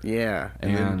sister. Yeah,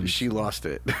 and then And- she lost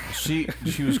it. She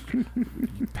was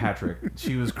Patrick.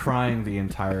 She was crying the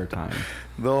entire time.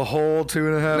 The whole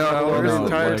 2.5 No, hours. the no,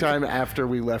 entire like- time after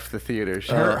we left the theater.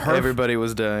 She, Everybody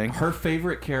was dying. Her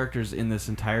favorite characters in this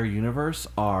entire universe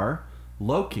are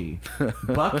Loki,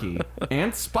 Bucky,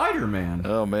 and Spider-Man.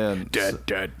 Oh man. da.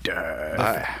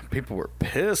 People were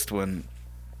pissed when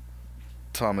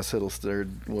Thomas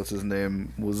Hiddleston, what's his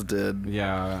name, was dead.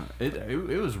 Yeah,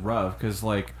 it was rough because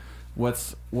like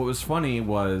what was funny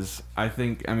was I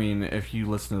mean if you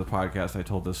listen to the podcast I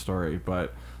told this story,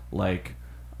 but like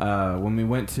when we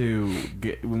went to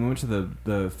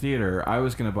the theater, I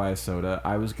was gonna buy a soda,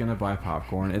 I was gonna buy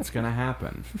popcorn. It's gonna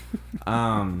happen,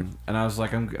 and I was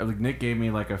like, Nick gave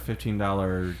me like a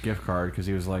 $15 gift card because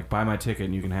he was like, buy my ticket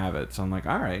and you can have it. So I'm like,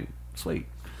 all right, sweet.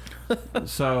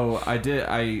 So I did.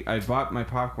 I bought my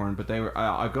popcorn, but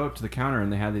I go up to the counter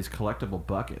and they had these collectible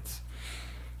buckets,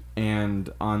 and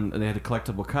they had the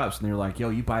collectible cups, and they were like, "Yo,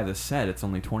 you buy this set, it's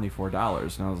only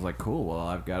 $24." And I was like, "Cool. Well,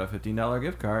 I've got a $15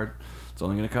 gift card. It's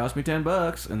only going to cost me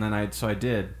 $10." And then I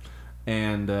did,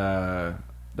 and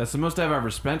that's the most I've ever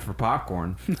spent for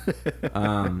popcorn.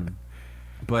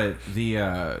 But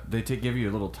they give you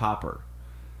a little topper.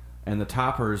 And the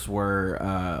toppers were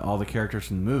all the characters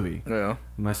from the movie. Yeah.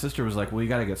 My sister was like, "Well, you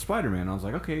got to get Spider-Man." I was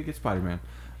like, "Okay, get Spider-Man."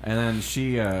 And then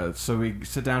so we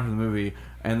sit down for the movie,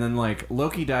 and then like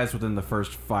Loki dies within the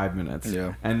first 5 minutes.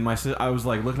 Yeah. And I was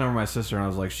like looking over my sister, and I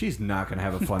was like, "She's not gonna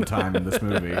have a fun time in this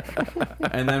movie."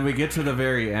 And then we get to the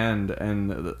very end,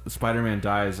 and Spider-Man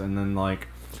dies, and then like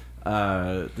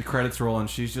the credits roll, and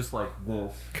she's just like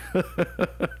this.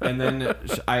 And then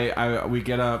we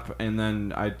get up, and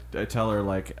then I tell her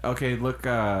like, "Okay, look,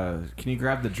 can you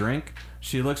grab the drink?"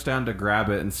 She looks down to grab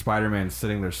it, and Spider-Man's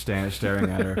sitting there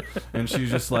staring at her, and she's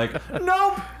just like,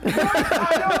 "Nope,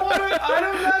 I don't want it.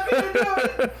 I'm not gonna do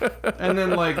it." And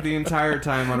then like the entire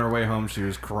time on her way home, she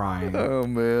was crying. Oh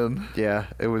man. Yeah,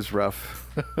 it was rough.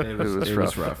 It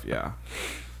was rough. Yeah.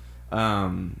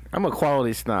 I'm a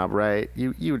quality snob, right?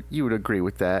 You would agree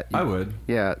with that. I would.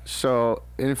 Yeah. So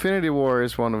Infinity War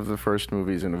is one of the first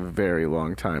movies in a very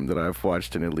long time that I've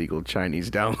watched an illegal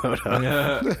Chinese download of.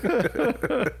 Yeah.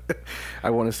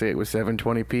 I want to say it was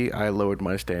 720p. I lowered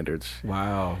my standards.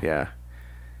 Wow. Yeah.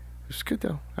 It was good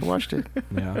though. I watched it.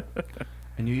 Yeah.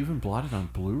 And you even bought it on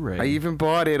Blu-ray. I even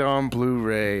bought it on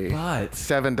Blu-ray. But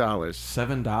 $7.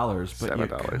 $7, but you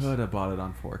 $7. could have bought it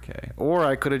on 4K. Or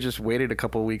I could have just waited a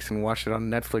couple weeks and watched it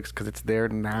on Netflix because it's there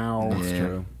now. That's Yeah.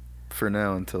 true. For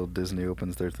now, until Disney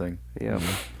opens their thing. Yeah.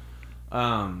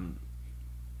 But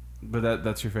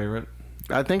that's your favorite?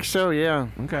 I think so, yeah.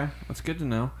 Okay, that's good to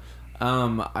know.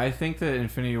 I think that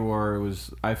Infinity War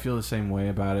I feel the same way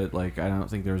about it. Like, I don't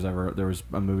think there was a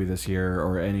movie this year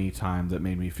or any time that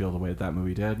made me feel the way that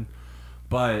movie did.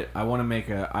 But I want to make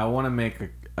an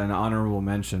honorable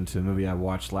mention to a movie I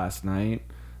watched last night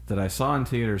that I saw in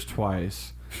theaters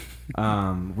twice.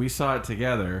 We saw it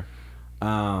together,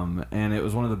 and it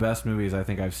was one of the best movies I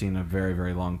think I've seen in a very,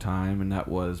 very long time, and that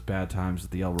was Bad Times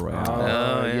at the El Royale.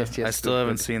 Oh, yeah. yes, I still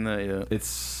haven't seen that yet.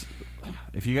 It's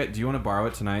do you want to borrow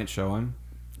it tonight? Show him.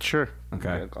 Sure.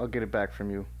 Okay. I'll get it back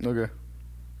from you. Okay.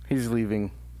 He's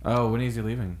leaving. Oh, when is he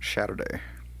leaving? Saturday.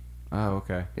 Oh,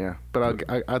 okay. Yeah, but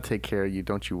I'll take care of you.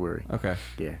 Don't you worry. Okay.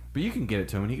 Yeah. But you can get it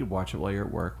to him, and he could watch it while you're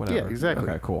at work. Whatever. Yeah, exactly.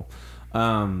 Okay, cool.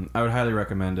 I would highly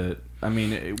recommend it. I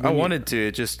mean, I wanted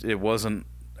to. It wasn't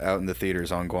out in the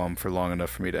theaters on Guam for long enough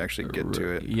for me to actually get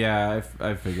to it. Yeah,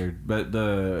 I figured. But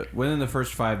within the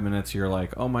first 5 minutes, you're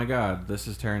like, oh my god, this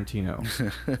is Tarantino.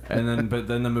 But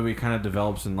then the movie kind of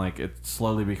develops and like it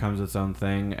slowly becomes its own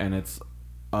thing, and it's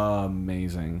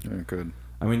amazing. Yeah, good.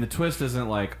 I mean, the twist isn't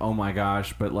like, oh my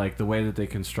gosh, but like the way that they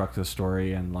construct the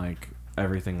story and like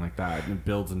everything like that, and it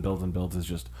builds and builds and builds is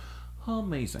just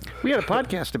amazing. We had a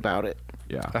podcast about it.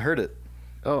 Yeah. I heard it.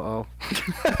 Oh.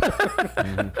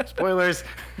 Spoilers.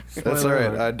 That's all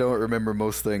right. I don't remember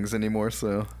most things anymore,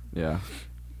 so. Yeah.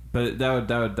 But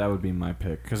that would be my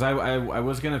pick, because I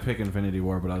was gonna pick Infinity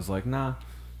War, but I was like, nah.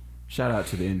 Shout out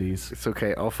to the indies. It's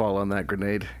okay. I'll fall on that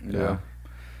grenade. Yeah.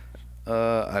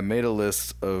 I made a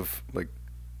list of like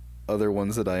other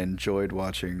ones that I enjoyed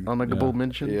watching. Honorable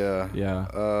mentions. Yeah. Yeah.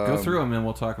 Go through them and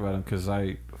we'll talk about them, because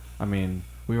I mean,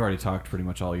 we've already talked pretty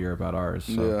much all year about ours.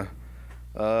 So. Yeah.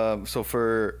 So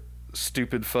for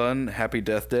stupid fun, Happy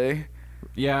Death Day.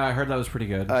 Yeah, I heard that was pretty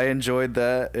good. I enjoyed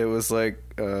that. It was like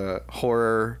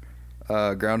horror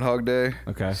Groundhog Day.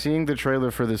 Okay. Seeing the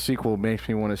trailer for the sequel makes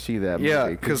me want to see that movie. Yeah,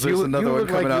 because there's another one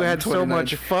coming out. You in had so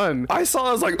much fun. I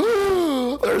was like,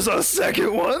 oh, there's a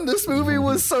second one. This movie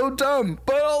was so dumb,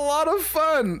 but a lot of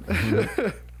fun.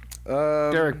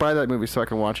 Derek, buy that movie so I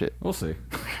can watch it. We'll see.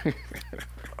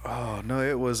 Oh no,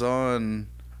 it was on.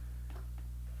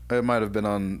 It might have been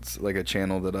on like a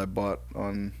channel that I bought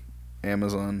on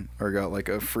Amazon or got like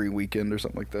a free weekend or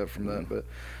something like that from that. But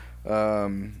I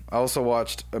also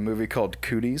watched a movie called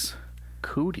Cooties.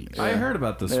 Cooties. I heard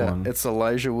about this one. It's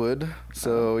Elijah Wood.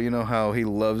 So you know how he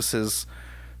loves his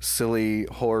silly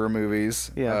horror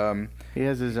movies. Yeah. He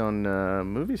has his own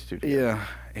movie studio. Yeah.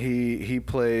 He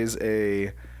plays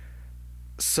a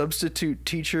substitute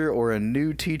teacher or a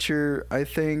new teacher, I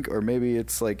think, or maybe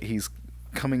it's like he's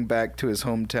coming back to his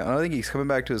hometown. I think he's coming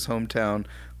back to his hometown,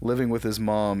 living with his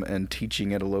mom and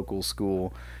teaching at a local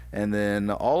school. And then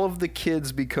all of the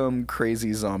kids become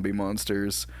crazy zombie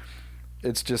monsters.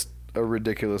 It's just a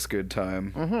ridiculous good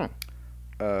time.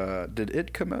 Mm-hmm. Did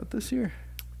it come out this year?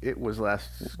 It was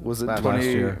last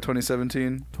year.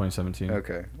 2017? 2017.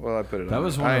 Okay. Well, I put it That on.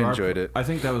 was there. one I of enjoyed it. I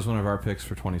think that was one of our picks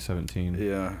for 2017.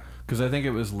 Yeah. Because I think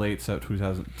it was late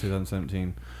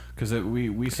 2017. Because we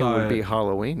It saw would be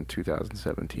Halloween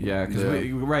 2017. Yeah, because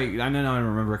right. I know. I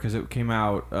remember because it came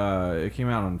out. It came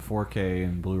out on 4K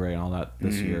and Blu-ray and all that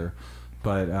this year.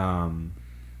 But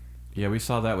yeah, we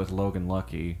saw that with Logan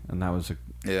Lucky, and that was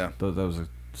that was a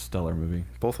stellar movie.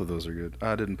 Both of those are good.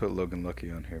 I didn't put Logan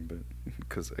Lucky on here, but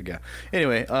because again.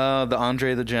 Anyway, the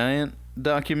Andre the Giant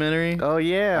documentary. Oh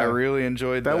yeah, I really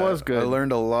enjoyed that. That was good. I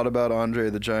learned a lot about Andre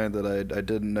the Giant that I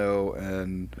didn't know,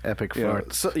 and epic you know,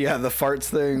 farts. so, yeah, the farts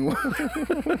thing.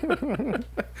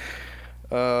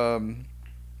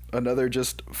 Another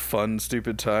just fun,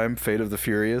 stupid time. Fate of the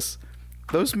Furious.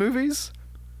 Those movies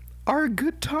are a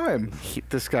good time.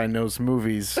 This guy knows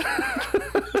movies.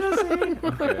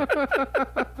 Okay.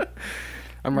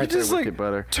 I'm right You just there with like you,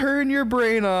 brother. turn your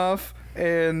brain off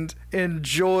and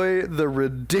enjoy the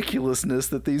ridiculousness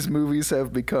that these movies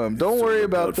have become. Don't worry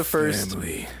about the first.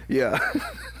 Yeah,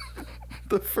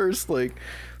 the first like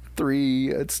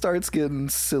 3. It starts getting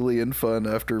silly and fun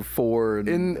after 4.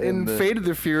 And, In Fate of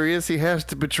the Furious, he has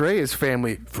to betray his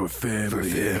family for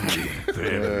family.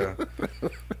 Yeah.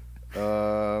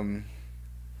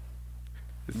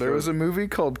 There was a movie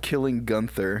called Killing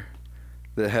Gunther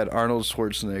that had Arnold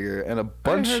Schwarzenegger and a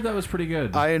bunch. I heard that was pretty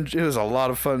good. It was a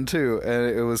lot of fun too, and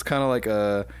it was kind of like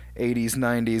a 80s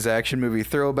 90s action movie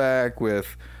throwback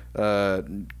with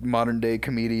modern day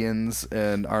comedians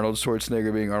and Arnold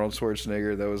Schwarzenegger being Arnold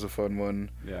Schwarzenegger. That was a fun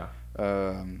one. Yeah.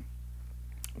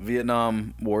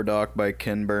 Vietnam War Doc by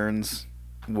Ken Burns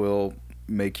will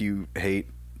make you hate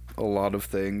a lot of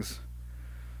things.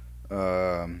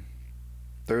 There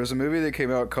was a movie that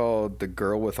came out called The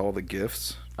Girl with All the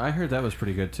Gifts. I heard that was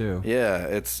pretty good too. Yeah,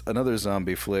 it's another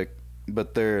zombie flick,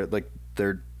 but they're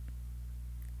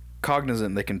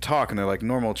cognizant, they can talk, and they're like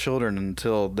normal children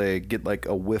until they get like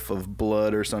a whiff of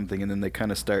blood or something, and then they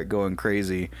kind of start going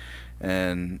crazy.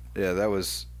 And yeah, that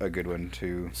was a good one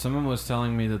too. Someone was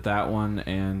telling me that one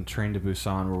and Train to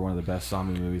Busan were one of the best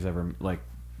zombie movies ever. Like,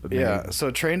 made. Yeah, so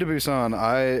Train to Busan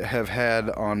I have had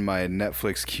on my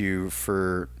Netflix queue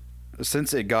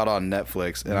since it got on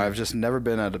Netflix, and I've just never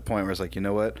been at a point where it's like, you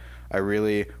know what, I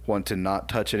really want to not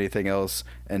touch anything else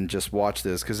and just watch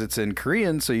this, because it's in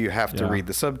Korean, so you have to read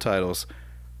the subtitles.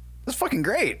 It's fucking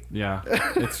great. Yeah,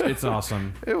 it's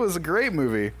awesome. It was a great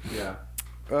movie. Yeah.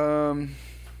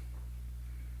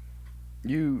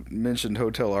 You mentioned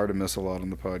Hotel Artemis a lot on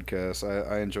the podcast.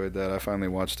 I enjoyed that. I finally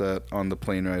watched that on the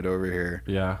plane ride over here.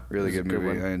 Yeah. Really It was good a good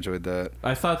movie. one. I enjoyed that.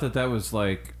 I thought that was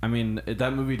like, I mean,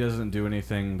 that movie doesn't do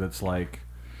anything that's like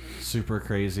super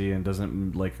crazy and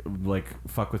doesn't like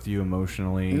fuck with you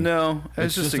emotionally. No,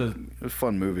 it's It's just just a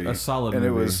fun movie. a solid and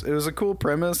movie. it was a cool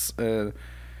premise, and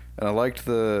I liked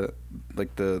the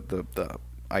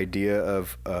idea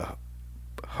of a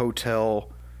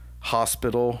hotel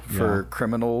hospital for Yeah.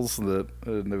 criminals that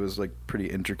it was like pretty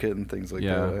intricate and things like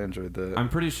Yeah. that. I enjoyed that. I'm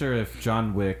pretty sure if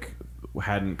John Wick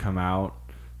hadn't come out,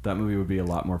 that movie would be a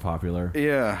lot more popular.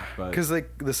 Yeah, But- because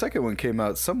like the second one came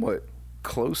out somewhat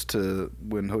close to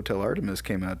when Hotel Artemis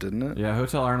came out, didn't it? Yeah,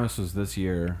 Hotel Artemis was this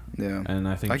year, Yeah. and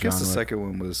I think I guess John the Wick- second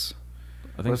one was. I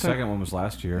think the Wasn't- second one was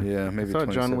last year. Yeah, I maybe. thought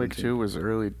John Wick 2017. 2 was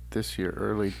early this year,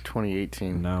 early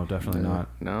 2018. No, definitely No. not.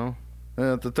 No?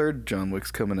 The third John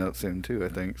Wick's coming out soon too, I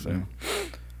think. So,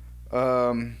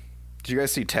 did you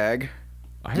guys see Tag?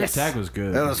 I heard Yes. Tag was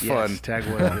good. That was fun. Yes, Tag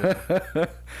was good.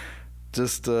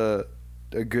 Just a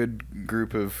good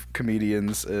group of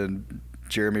comedians and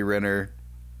Jeremy Renner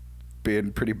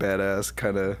being pretty badass.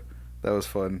 Kind of, that was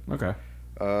fun. Okay.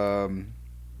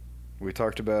 We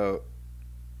talked about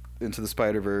Into the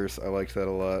Spider-Verse. I liked that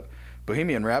a lot.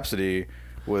 Bohemian Rhapsody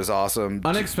was awesome.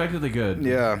 Unexpectedly good.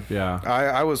 Yeah. Yeah.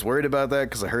 I was worried about that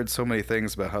because I heard so many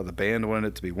things about how the band wanted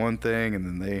it to be one thing,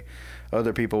 and then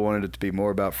other people wanted it to be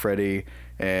more about Freddie.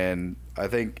 And I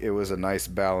think it was a nice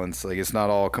balance. Like, it's not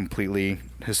all completely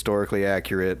historically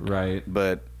accurate, Right.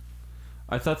 but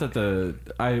I thought that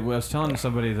I was telling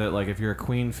somebody that like if you're a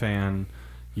Queen fan,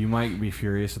 you might be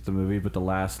furious at the movie, but the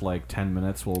last like 10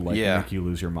 minutes will like Yeah. make you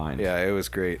lose your mind. yeah, it was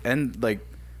great. And like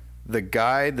the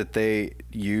guy that they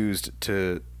used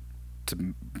to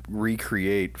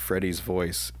recreate Freddie's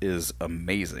voice is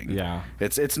amazing. Yeah.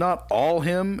 It's not all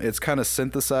him. It's kind of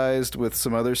synthesized with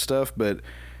some other stuff, but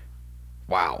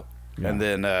wow. Yeah. And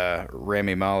then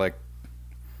Rami Malek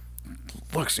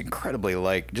looks incredibly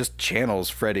like, just channels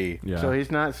Freddie. Yeah. So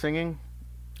he's not singing?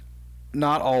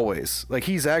 Not always. Like,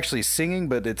 he's actually singing,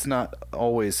 but it's not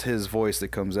always his voice that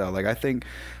comes out. Like, I think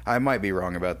I might be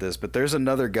wrong about this, but there's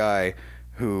another guy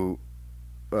who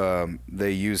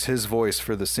they use his voice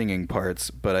for the singing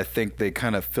parts, but I think they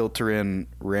kind of filter in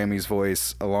Rami's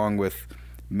voice along with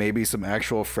maybe some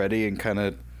actual Freddie and kind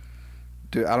of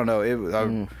do, I don't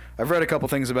know. I've read a couple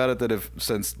things about it that have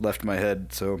since left my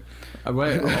head. So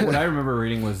What I remember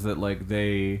reading was that like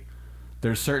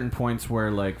there's certain points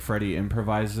where like Freddie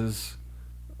improvises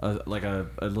a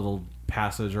little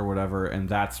passage or whatever, and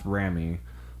that's Rami.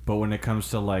 But when it comes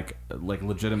to like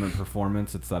legitimate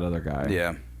performance, it's that other guy.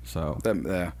 yeah. So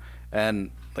Yeah. And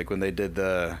like when they did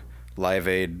the Live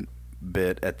Aid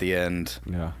bit at the end,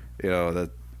 yeah. you know,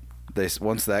 that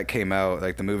once that came out,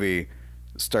 like the movie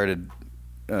started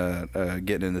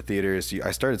getting in the theaters,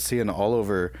 I started seeing all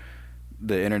over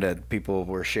the internet people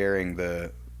were sharing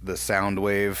the sound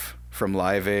wave from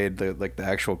Live Aid, the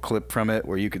actual clip from it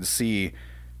where you could see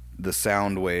the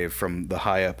sound wave from the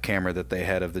high up camera that they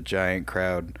had of the giant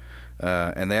crowd,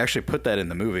 and they actually put that in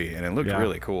the movie, and it looked Yeah.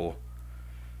 really cool.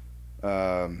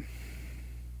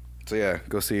 So yeah,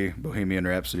 go see Bohemian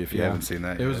Rhapsody if you Yeah. haven't seen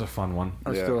that It yet. was a fun one.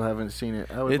 I Yeah. still haven't seen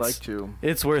it. I would like to.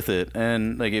 It's worth it,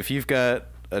 and like if you've got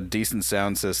a decent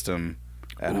sound system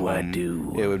at Ooh, home, I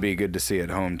do. it would be good to see at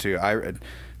home too.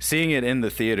 Seeing it in the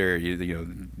theater, you know,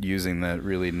 using that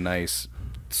really nice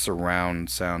surround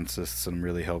sound system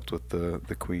really helped with the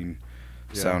Queen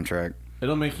Yeah. soundtrack.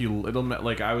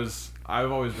 I've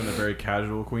always been a very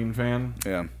casual Queen fan.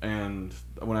 Yeah. And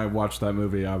when I watched that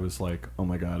movie, I was like, oh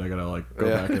my god, I gotta like go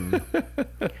Yeah. back and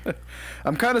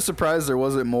I'm kind of surprised there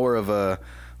wasn't more of a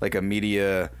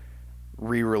media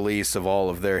re-release of all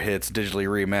of their hits digitally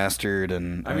remastered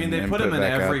and I mean, they and put him in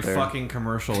back out every there. fucking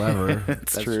commercial ever.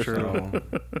 That's That's true. true.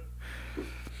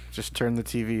 Just turn the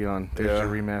TV on. There's Yeah.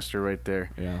 your remaster right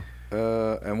there. Yeah.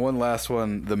 And one last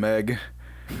one, The Meg.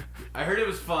 I heard it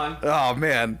was fun. Oh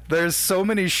man, there's so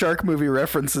many shark movie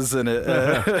references in it,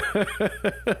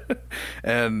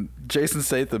 and Jason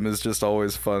Statham is just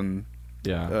always fun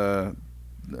Yeah.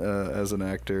 as an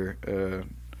actor.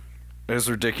 It's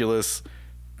ridiculous.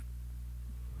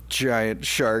 Giant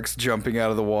sharks jumping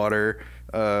out of the water.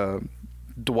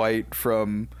 Dwight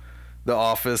from The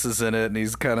Office is in it, and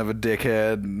he's kind of a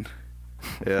dickhead. And,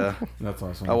 yeah, That's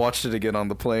awesome. I watched it again on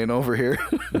the plane over here.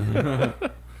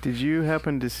 Did you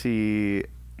happen to see,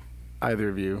 either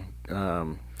of you,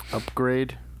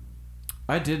 Upgrade?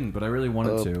 I didn't, but I really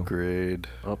wanted to. Upgrade.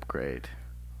 Upgrade.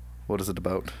 What is it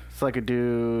about? It's like a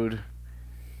dude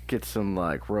gets some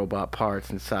like robot parts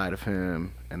inside of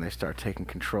him, and they start taking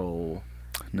control.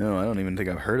 No, I don't even think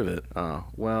I've heard of it. Oh,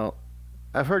 well,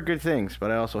 I've heard good things,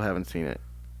 but I also haven't seen it.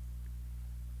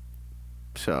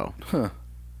 So,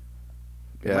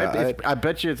 Yeah, I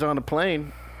bet you it's on a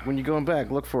plane when you're going back.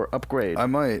 Look for Upgrade. I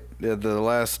might. Yeah, the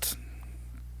last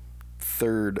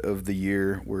third of the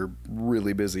year we're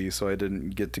really busy, so I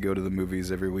didn't get to go to the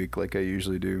movies every week like I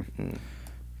usually do.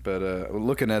 But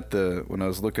when I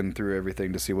was looking through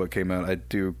everything to see what came out, I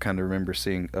do kind of remember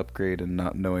seeing Upgrade and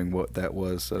not knowing what that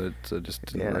was, so I just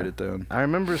didn't write it down. I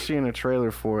remember seeing a trailer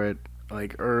for it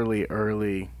like early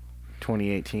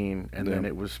 2018, and then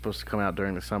it was supposed to come out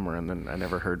during the summer, and then I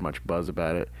never heard much buzz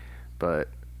about it. But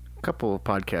a couple of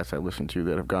podcasts I listened to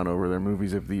that have gone over their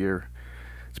movies of the year,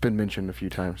 it's been mentioned a few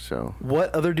times. So What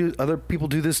other people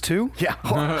do this too? yeah,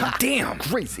 Damn,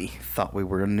 crazy. thought we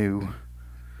were new.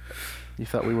 You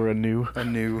thought we were a new?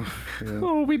 Yeah.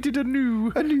 Oh, we did a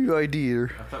new idea.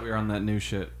 I thought we were on that new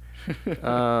shit.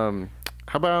 How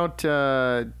about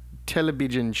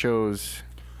television shows?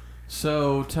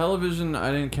 So television,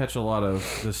 I didn't catch a lot of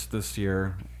this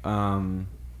year.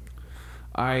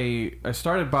 I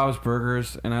started Bob's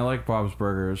Burgers, and I like Bob's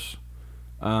Burgers.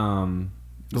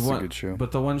 It's a good show.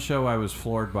 But the one show I was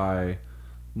floored by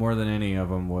more than any of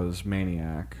them was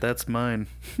Maniac. That's mine.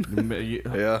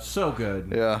 Yeah, so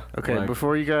good. Yeah. Okay, Like-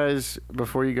 before you guys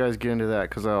get into that,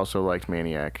 because I also liked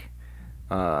Maniac,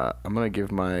 I'm gonna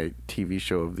give my TV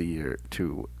show of the year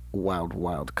to Wild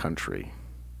Wild Country.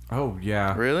 Oh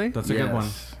yeah, Really? That's a good one.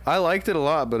 I liked it a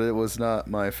lot, but it was not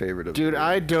my favorite of Dude, the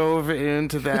I dove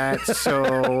into that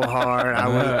so hard.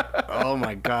 Oh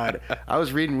my god, I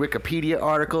was reading Wikipedia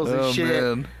articles and Oh, shit.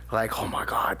 man. Like, oh my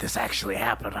god, this actually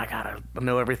happened. I gotta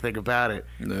know everything about it.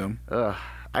 Yeah.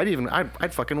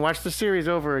 I'd fucking watch the series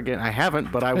over again. I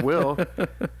haven't, but I will.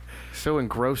 So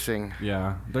engrossing.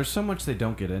 Yeah, there's so much they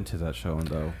don't get into that show,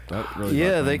 though. That really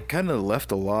Yeah, bugged they me. kind of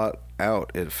left a lot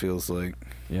out, it feels like.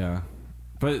 Yeah,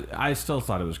 but I still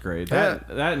thought it was great. That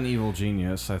and Evil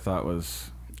Genius, I thought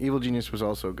was Evil Genius was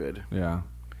also good. yeah.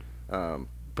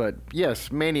 But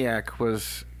yes, Maniac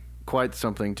was quite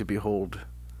something to behold.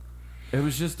 It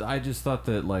was just I just thought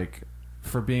that like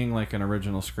for being like an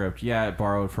original script, yeah, it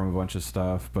borrowed from a bunch of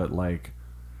stuff, but like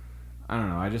I don't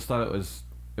know, I just thought it was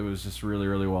just really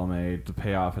really well made. The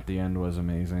payoff at the end was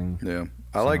amazing. Yeah.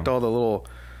 I liked all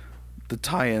the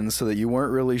tie-ins so that you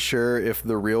weren't really sure if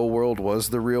the real world was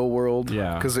the real world.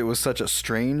 Yeah. Because it was such a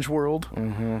strange world.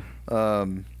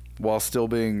 Mm-hmm. While still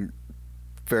being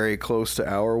very close to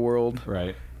our world.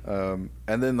 Right. And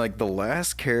then like the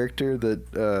last character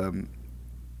that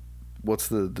what's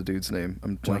the dude's name?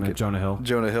 I'm blanking. Jonah Hill.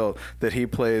 Jonah Hill, that he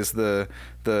plays the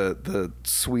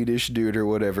Swedish dude or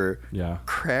whatever. Yeah.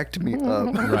 Cracked me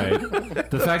up. Right.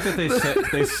 The fact that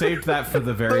they saved that for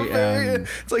the very end.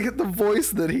 It's like the voice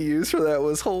that he used for that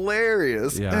was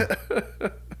hilarious. Yeah.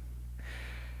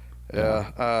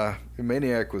 Yeah.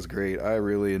 Maniac was great. I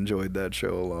really enjoyed that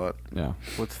show a lot. Yeah.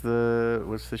 What's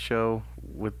the show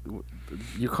with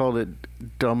you called it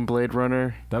Dumb Blade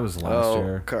Runner? That was last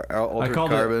year. Altered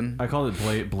Carbon. I called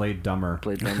it Blade Dumber.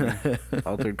 Blade Dumber.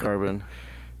 Altered Carbon.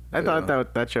 I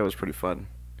thought that show was pretty fun.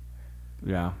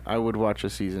 Yeah. I would watch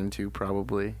a season 2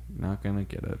 probably. Not gonna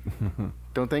get it.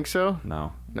 Don't think so?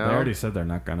 No. No? They already said they're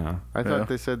not gonna. I thought Yeah.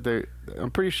 they said I'm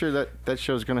pretty sure that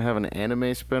show's going to have an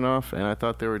anime spin-off, and I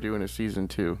thought they were doing a season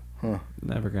 2. Huh.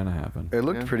 Never gonna happen. It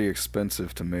looked Yeah. pretty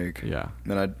expensive to make. Yeah.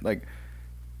 And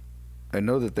I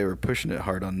know that they were pushing it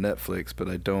hard on Netflix, but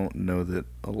I don't know that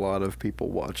a lot of people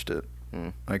watched it.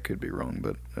 I could be wrong,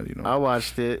 but I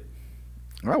watched it.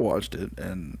 I watched it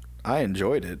and I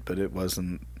enjoyed it, but it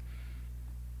wasn't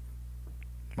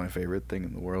my favorite thing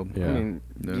in the world. Yeah. I mean,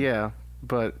 Yeah. yeah,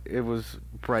 but it was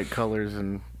bright colors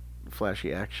and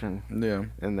flashy action, Yeah.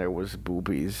 and there was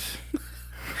boobies.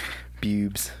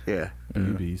 Bubes. Yeah.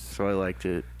 Boobies. So I liked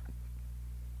it.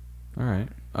 All right.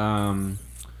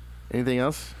 Anything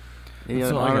else? Any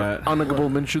That's other all I got. honorable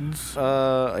mentions?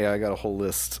 Yeah, I got a whole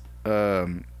list. But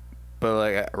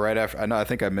like right after, I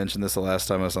think I mentioned this the last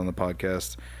time I was on the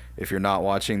podcast. If you're not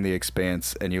watching The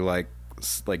Expanse and you like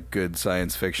good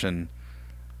science fiction,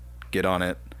 get on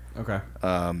it. Okay.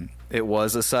 It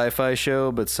was a sci-fi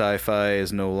show, but Sci-Fi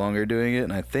is no longer doing it,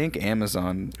 and I think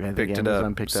Amazon I think picked it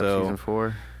Amazon up. picked up So season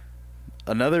 4.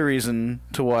 another reason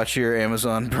to watch your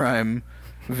Amazon Prime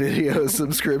Video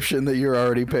subscription that you're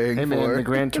already paying Hey man, for. the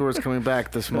Grand Tour is coming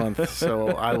back this month,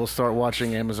 so I will start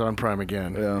watching Amazon Prime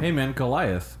again. Yeah. Hey man,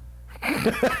 Goliath.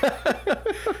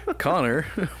 Connor,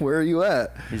 where are you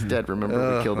at? He's dead.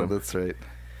 Remember, we killed him. That's right.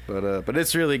 But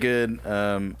it's really good.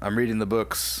 I'm reading the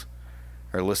books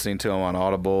or listening to them on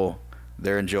Audible.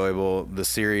 They're enjoyable. The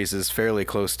series is fairly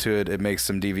close to it. It makes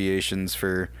some deviations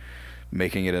for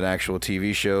making it an actual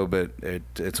TV show, but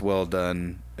it's well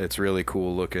done. It's really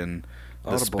cool looking. The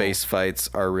Audible. space fights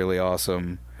are really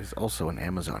awesome. It's also an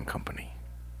Amazon company.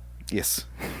 Yes.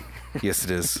 Yes,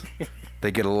 it is.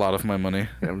 They get a lot of my money.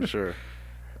 I'm sure.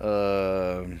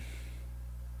 Um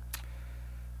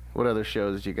What other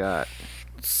shows you got?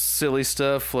 silly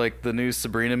stuff like the new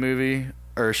Sabrina movie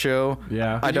or show.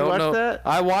 Yeah. I Did you don't watch know. that?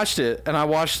 I watched it, and I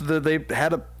watched they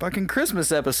had a fucking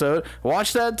Christmas episode.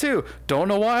 Watched that too. Don't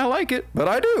know why I like it, but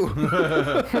I do.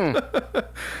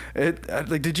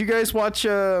 Like, did you guys watch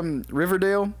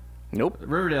Riverdale? Nope.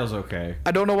 Riverdale's okay.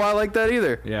 I don't know why I like that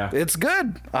either. Yeah. It's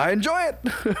good. I enjoy it.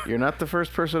 You're not the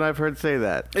first person I've heard say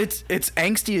that. It's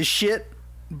angsty as shit,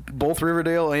 both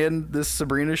Riverdale and this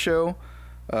Sabrina show,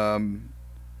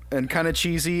 and kind of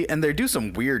cheesy. And they do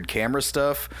some weird camera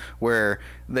stuff where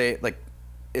they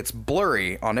it's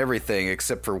blurry on everything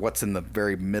except for what's in the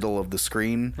very middle of the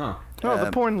screen. Huh. Oh,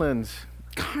 the porn lens.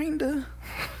 Kinda.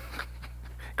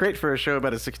 Great for a show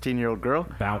about a 16-year-old girl.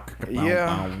 Bow,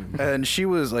 Yeah. And she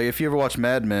was like, if you ever watch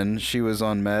Mad Men, she was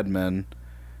on Mad Men,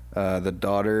 the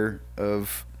daughter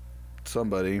of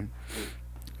somebody.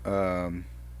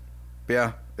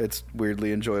 Yeah, it's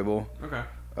weirdly enjoyable.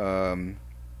 Okay.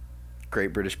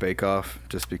 Great British Bake Off,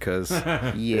 just because it's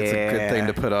a Yeah. good thing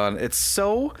to put on. It's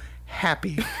so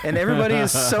happy, and everybody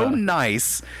is so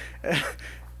nice.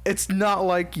 It's not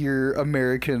like your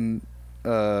American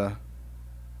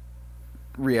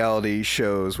reality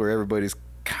shows where everybody's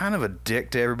kind of a dick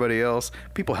to everybody else.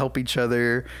 People help each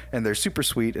other, and they're super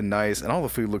sweet and nice, and all the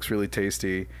food looks really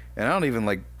tasty. And I don't even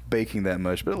like baking that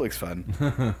much, but it looks fun.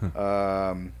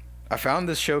 I found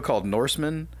this show called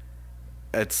Norseman.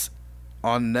 It's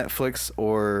on Netflix,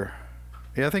 or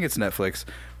I think it's Netflix.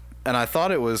 And I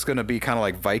thought it was going to be kind of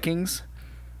like Vikings,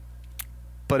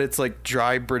 but it's like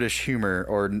dry British humor,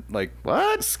 or like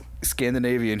What?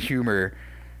 Scandinavian humor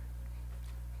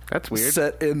That's weird.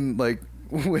 set in like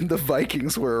when the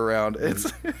Vikings were around.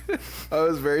 It's I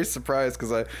was very surprised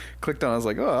because I clicked on it. I was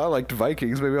like, oh, I liked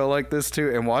Vikings, maybe I'll like this too,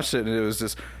 and watched it, and it was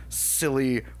just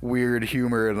silly, weird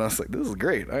humor, and I was like, this is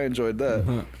great. I enjoyed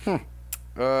that.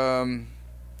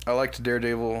 I liked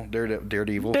Daredevil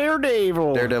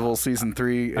season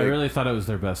 3. I really thought it was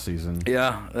their best season.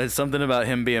 Yeah, it's something about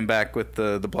him being back with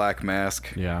the black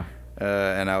mask Yeah.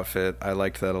 and outfit. I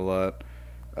liked that a lot.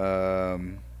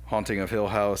 Haunting of Hill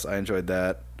House, I enjoyed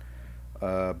that.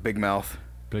 Big Mouth.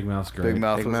 Big Mouth's great. Big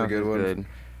Mouth Big was Mouth a good was one. good.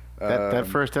 That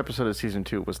first episode of season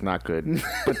 2 was not good,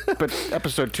 but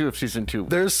episode 2 of season 2.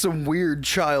 There's some weird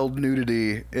child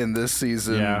nudity in this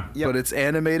season, Yeah. but it's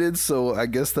animated, so I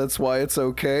guess that's why it's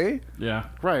okay. Yeah.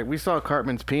 Right, we saw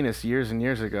Cartman's penis years and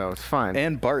years ago. It's fine.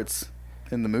 And Bart's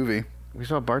in the movie. We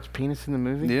saw Bart's penis in the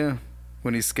movie. Yeah,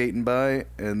 when he's skating by,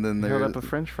 and then He they're held up a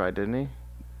French fry, didn't he?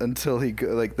 until he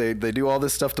they do all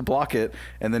this stuff to block it,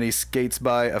 and then he skates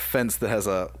by a fence that has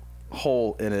a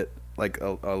hole in it, like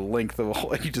a length of a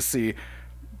hole, and you just see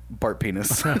Bart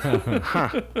penis. I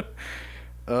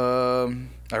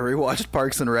rewatched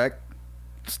Parks and Rec.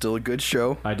 Still a good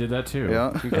show. I did that too.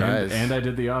 Yeah. You guys. And I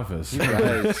did The Office.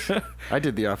 Guys, I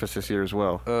did The Office this year as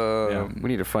well. Yeah. We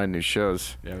need to find new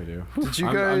shows. Yeah, we do. Did you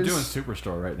I'm guys doing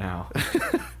Superstore right now.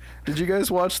 Did you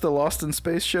guys watch the Lost in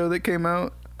Space show that came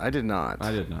out? I did not.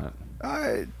 I did not.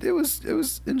 It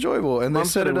was enjoyable, and Mom they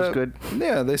set said it it was up. good.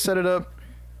 Yeah, they set it up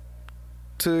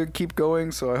to keep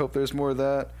going. So I hope there's more of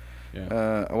that.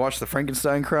 Yeah. I watched the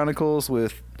Frankenstein Chronicles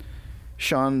with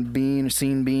Sean Bean.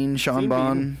 Yeah, Sean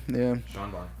Bond.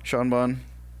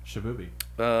 Shabubi.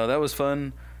 That was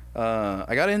fun.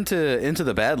 I got into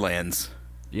the Badlands.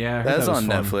 Yeah, I heard That's that was on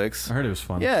fun. Netflix. I heard it was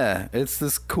fun. Yeah, it's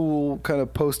this cool kind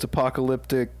of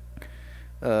post-apocalyptic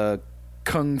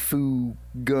kung fu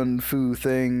gun fu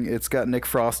thing. It's got Nick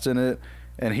Frost in it,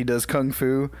 and he does kung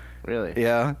fu. Really?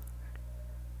 Yeah.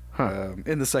 Huh.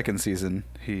 In the second season,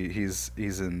 he's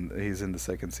in the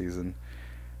second season.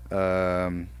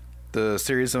 The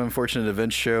Series of Unfortunate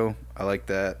Events show, I like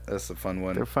that. That's a fun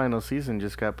one. Their final season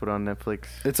just got put on Netflix.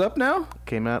 It's up now?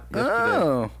 Came out yesterday.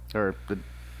 Oh. Or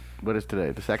what is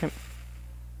today? The second?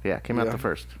 Yeah, came out Yeah. the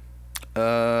first.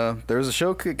 There was a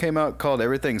show that came out called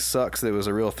Everything Sucks that was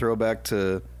a real throwback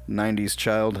to 90s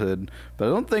childhood, but I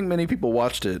don't think many people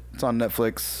watched it. It's on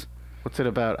Netflix. What's it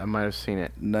about? I might have seen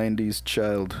it. 90s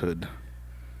childhood.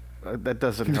 That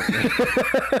doesn't help me.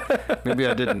 Maybe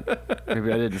I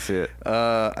didn't see it.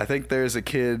 I think there's a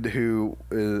kid who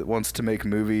wants to make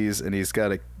movies, and he's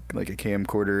got a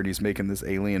camcorder, and he's making this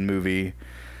alien movie.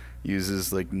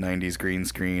 Uses like 90s green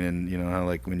screen, and you know how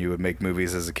like when you would make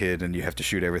movies as a kid and you have to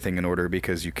shoot everything in order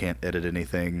because you can't edit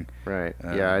anything. Right.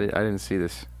 Yeah, I didn't see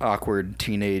this. Awkward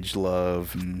teenage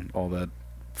love and all that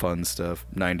fun stuff.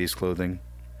 90s clothing.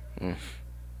 Mm.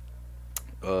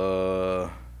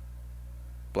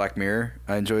 Black Mirror.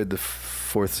 I enjoyed the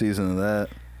fourth season of that.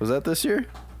 Was that this year?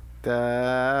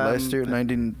 Last year,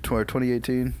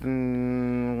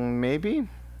 2018. Maybe.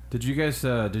 Did you guys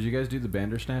do the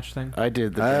Bandersnatch thing? I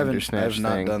did the I Bandersnatch have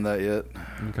not thing. done that yet.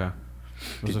 Okay.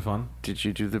 Was it fun? Did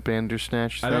you do the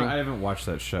Bandersnatch I thing? haven't watched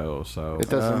that show, so It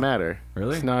doesn't matter.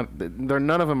 Really? It's not.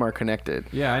 None of them are connected.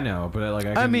 Yeah, I know, but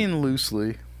I mean,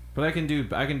 loosely. but I can do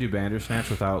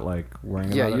Bandersnatch without like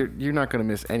worrying Yeah, about you're not going to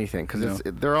miss anything because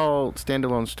No. they're all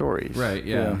standalone stories. it. Right?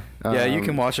 Yeah. Yeah, you Um,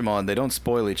 can watch them all, and they don't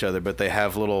spoil each other, but they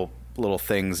have little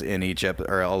things in each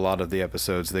or a lot of the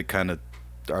episodes that kind of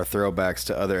are throwbacks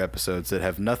to other episodes that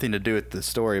have nothing to do with the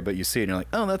story, but you see it and you're like,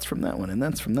 oh, that's from that one, and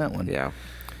that's from that one. Yeah.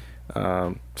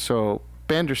 So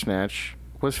Bandersnatch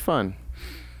was fun.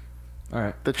 All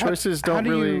right. The choices don't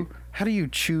really. How do you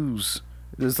choose?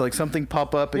 Does like something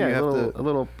pop up and Yeah, you have a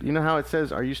little. You know how it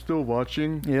says, "Are you still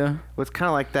watching?" Yeah. Well, it's kind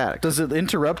of like that. Does it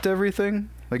interrupt everything?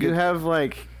 Like You have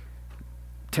like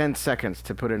 10 seconds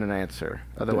to put in an answer.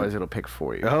 Otherwise, it'll pick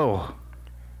for you. Oh,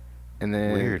 And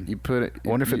then weird. you put it. I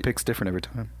wonder if you- it picks different every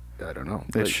time. I don't know.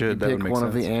 It But should. You That pick would make one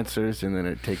of the sense. answers, and then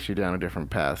it takes you down a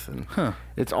different path, and Huh.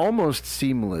 it's almost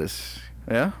seamless.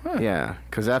 Yeah. Huh. Yeah,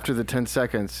 because after the 10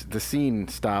 seconds, the scene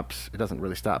stops. It doesn't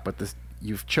really stop, but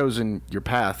you've chosen your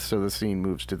path, so the scene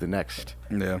moves to the next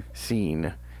Yeah.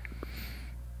 scene.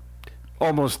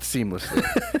 Almost seamlessly.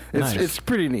 Nice. It's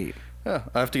pretty neat. Yeah.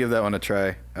 I have to give that one a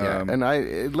try. Yeah, and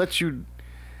it lets you.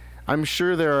 I'm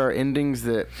sure there are endings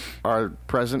that are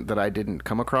present that I didn't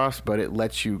come across, but it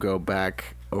lets you go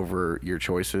back over your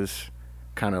choices,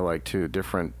 kind of like to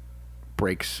different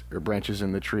breaks or branches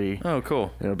in the tree. oh,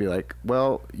 cool. And it'll be like,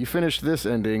 well, you finished this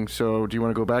ending, so do you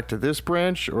want to go back to this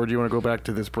branch, or do you want to go back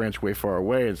to this branch way far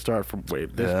away and start from way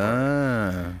this part?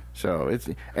 Ah. So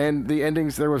and the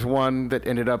endings. There was one that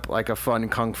ended up like a fun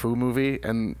kung fu movie,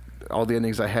 and all the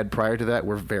endings I had prior to that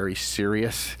were very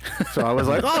serious. So I was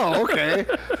like, oh, okay,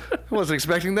 I wasn't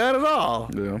expecting that at all.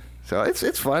 Yeah. So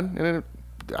it's fun, and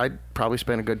I'd probably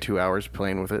spend a good 2 hours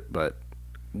playing with it, but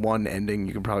one ending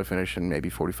you can probably finish in maybe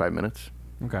 45 minutes.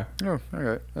 Okay. Oh, all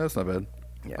right. That's not bad.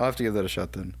 Yeah. I'll have to give that a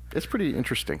shot then. It's pretty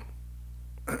interesting.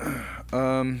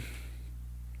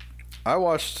 I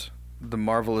watched The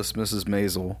Marvelous Mrs.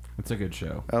 Maisel. It's a good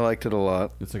show. I liked it a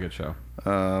lot. It's a good show.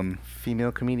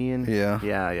 Female comedian. Yeah.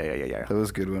 Yeah. That was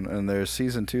a good one. And their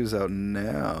season 2's out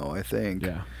now, I think.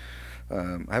 Yeah.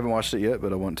 I haven't watched it yet,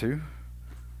 but I want to.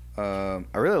 I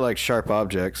really like Sharp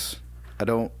Objects. I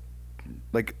don't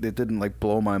like it. Didn't like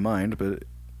blow my mind, but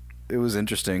it was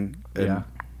interesting and Yeah.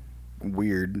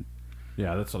 weird.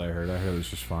 Yeah, that's what I heard. I heard it was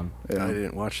just fun. Yeah. I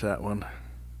didn't watch that one.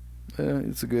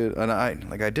 It's a good. And I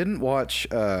didn't watch.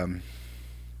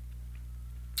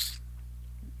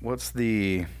 What's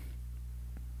the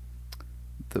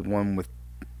one with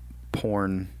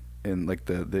porn in like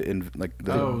the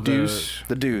Deuce.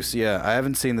 The Deuce. Yeah, I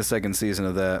haven't seen the second season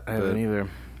of that. I haven't but either.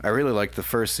 I really liked the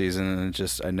first season,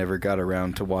 and I never got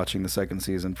around to watching the second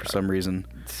season for some reason.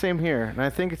 Same here, and I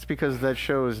think it's because that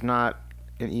show is not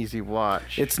an easy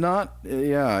watch. It's not.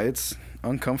 Yeah, it's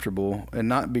uncomfortable, and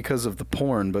not because of the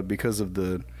porn, but because of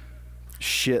the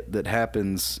shit that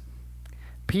happens.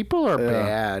 People are Yeah.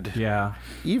 bad. Yeah.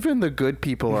 Even the good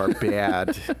people are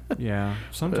bad. Yeah.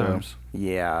 Sometimes.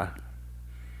 Yeah.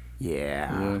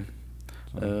 Yeah.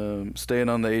 Staying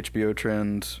on the HBO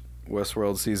trend,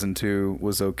 Westworld season 2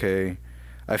 was okay.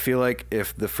 I feel like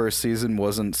if the first season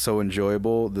wasn't so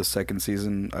enjoyable, the second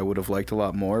season I would have liked a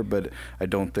lot more, but I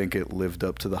don't think it lived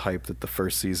up to the hype that the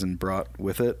first season brought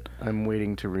with it. I'm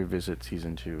waiting to revisit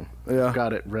season 2. Yeah.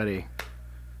 Got it ready.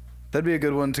 That'd be a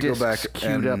good one to go back Discs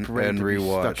and, queued up, ready and to be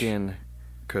rewatch. stuck in.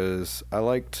 Because I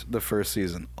liked the first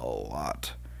season a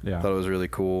lot. Yeah. Thought it was really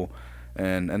cool.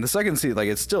 And the second season, like,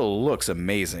 it still looks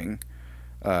amazing.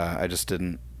 I just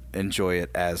didn't enjoy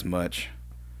it as much.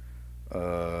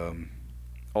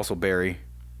 Also, Barry.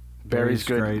 Barry's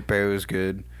good. great. Barry was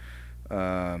good.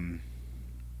 And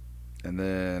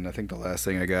then I think the last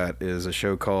thing I got is a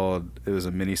show it was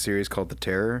a miniseries called The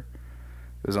Terror.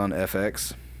 It was on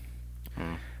FX.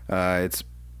 It's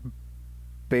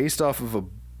based off of a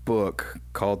book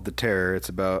called The Terror. It's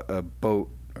about a boat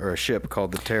or a ship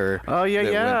called The Terror. Oh, yeah,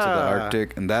 that went to the yeah.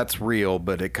 Arctic, and that's real,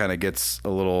 but it kind of gets a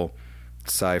little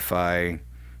sci-fi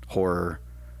horror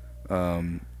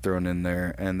thrown in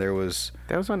there. And there was,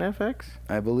 That was on FX?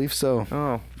 I believe so.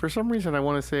 Oh, for some reason I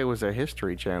want to say it was a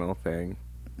History Channel thing.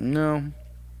 No,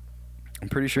 I'm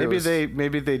pretty sure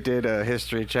Maybe they did a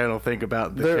History Channel thing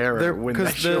about the terror when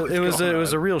that show it was going a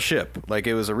on. real ship. Like,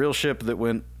 it was a real ship that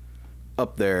went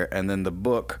up there, and then the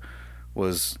book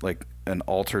was like an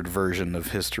altered version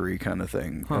of history kind of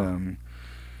thing.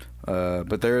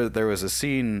 But there was a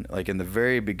scene like in the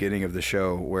very beginning of the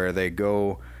show where they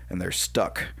go and they're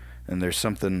stuck and there's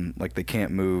something like they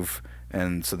can't move,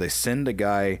 and so they send a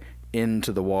guy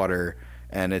into the water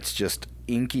and it's just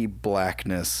inky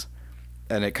blackness,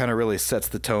 and it kind of really sets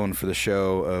the tone for the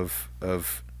show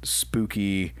of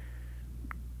spooky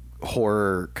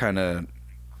horror, kind of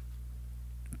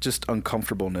just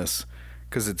uncomfortableness,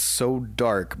 because it's so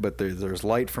dark, but there's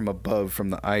light from above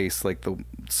from the ice, like the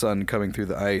sun coming through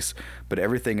the ice, but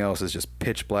everything else is just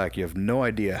pitch black. You have no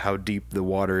idea how deep the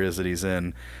water is that he's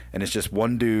in, and it's just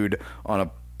one dude on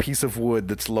a piece of wood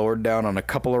that's lowered down on a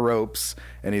couple of ropes,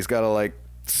 and he's got to like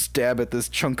stab at this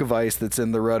chunk of ice that's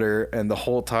in the rudder, and the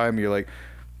whole time you're like,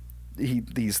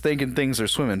 he's thinking things are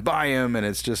swimming by him, and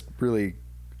it's just really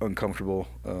uncomfortable.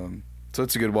 So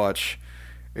it's a good watch.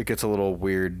 It gets a little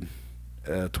weird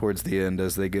towards the end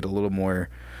as they get a little more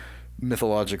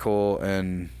mythological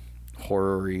and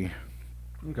horror-y.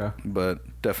 Okay.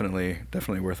 But definitely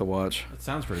worth a watch. That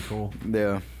sounds pretty cool.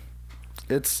 Yeah.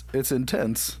 It's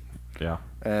intense. Yeah.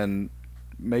 And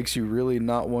makes you really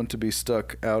not want to be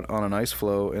stuck out on an ice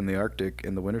floe in the Arctic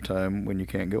in the wintertime when you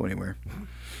can't go anywhere.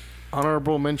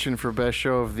 Honorable mention for best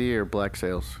show of the year, Black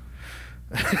Sails.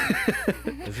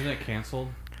 Isn't it canceled?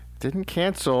 Didn't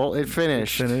cancel. It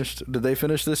finished. Did they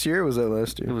finish this year or was that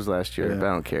last year? It was last year. Yeah. But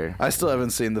I don't care. I still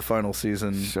haven't seen the final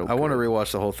season. So I want to good.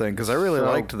 rewatch the whole thing because I really So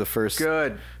liked the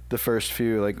first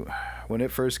few. Like when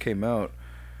it first came out,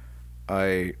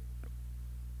 I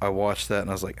watched that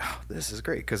and I was like, oh, this is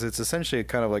great, because it's essentially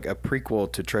kind of like a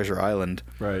prequel to Treasure Island.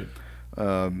 Right.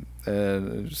 And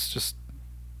it's just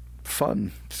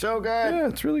fun. So good. Yeah,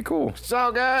 it's really cool.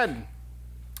 So good.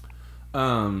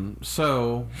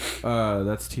 So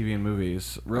that's TV and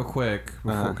movies. Real quick,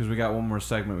 Uh-huh. because we got one more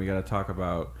segment we got to talk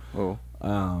about. Oh.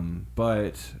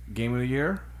 But game of the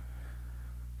year.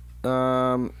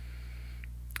 I'm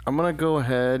gonna go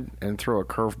ahead and throw a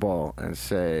curveball and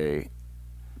say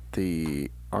the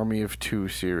Army of Two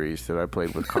series that I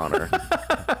played with Connor.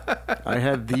 I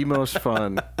had the most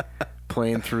fun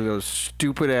playing through those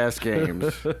stupid ass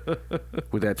games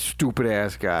with that stupid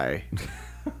ass guy.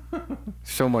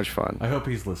 So much fun. I hope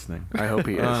he's listening. I hope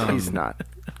he is. He's not.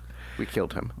 We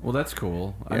killed him. Well, that's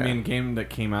cool. I Yeah. mean, game that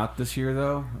came out this year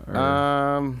though.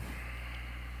 Or?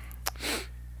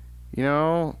 You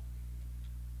know,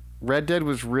 Red Dead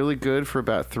was really good for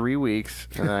about 3 weeks,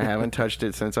 and I haven't touched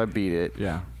it since I beat it.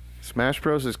 Yeah. Smash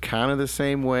Bros is kind of the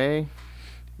same way.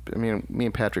 I mean, me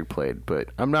and Patrick played, but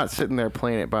I'm not sitting there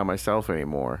playing it by myself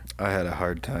anymore. I had a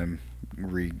hard time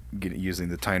using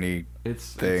the tiny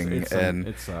thing,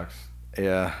 it sucks.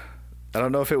 yeah. I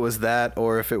don't know if it was that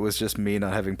or if it was just me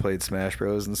not having played Smash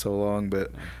Bros in so long,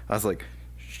 but I was like,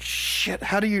 shit,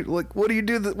 how do you, like, what do you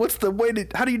do? What's the way to,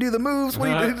 how do you do the moves? What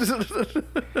do you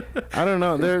do? I don't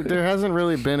know. There hasn't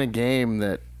really been a game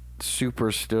that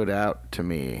super stood out to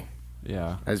me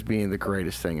Yeah. as being the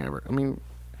greatest thing ever. I mean,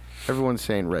 everyone's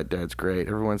saying Red Dead's great.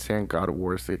 Everyone's saying God of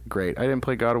War's great. I didn't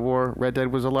play God of War. Red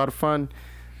Dead was a lot of fun.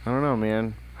 I don't know,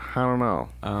 man. I don't know.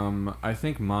 I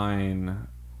think mine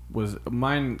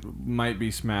might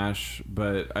be Smash,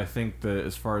 but I think that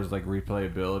as far as like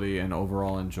replayability and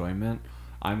overall enjoyment,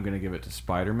 I'm gonna give it to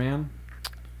Spider-Man.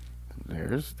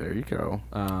 There you go.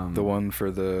 The one for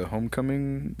the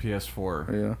Homecoming?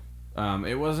 PS4. Yeah.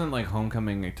 It wasn't like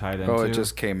Homecoming tied into. Oh, it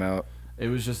just came out. It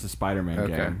was just a Spider-Man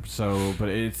Okay. game. So, but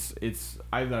it's.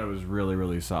 I thought it was really,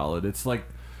 really solid. It's like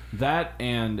that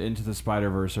and Into the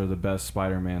Spider-Verse are the best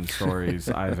Spider-Man stories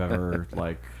I've ever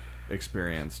like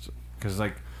experienced. Because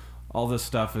like all this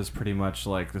stuff is pretty much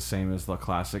like the same as the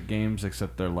classic games,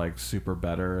 except they're like super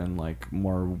better and like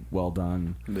more well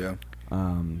done. Yeah.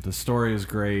 Mm-hmm. The story is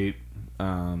great.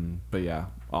 But yeah,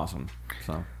 awesome.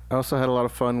 So I also had a lot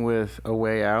of fun with A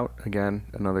Way Out. Again,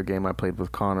 another game I played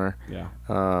with Connor. yeah.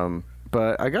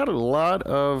 But I got a lot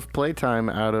of playtime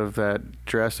out of that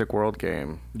Jurassic World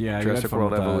game. Yeah, you had Jurassic fun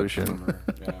World with that. Evolution.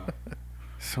 Yeah.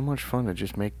 So much fun to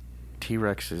just make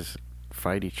T-Rexes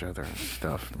fight each other and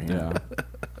stuff, man. Yeah.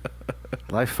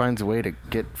 Life finds a way to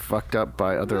get fucked up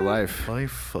by other life.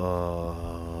 Life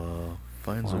finds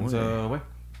Finds a way.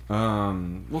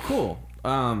 Well, cool.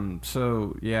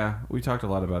 So yeah, we talked a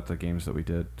lot about the games that we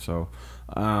did. So,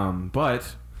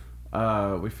 but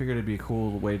we figured it'd be a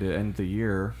cool way to end the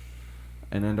year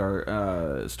and end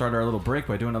our start our little break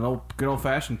by doing a little good old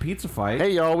fashioned pizza fight.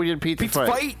 Hey, y'all, we did pizza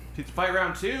fight. Pizza fight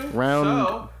round 2. Round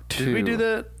So Did we do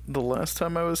that the last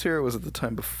time I was here, or was it the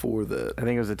time before that? I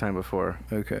think it was the time before.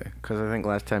 Okay. Because I think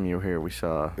last time you were here, we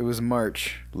saw It was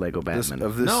March. Lego Batman.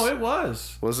 No, it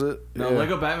was. Was it? No, Yeah.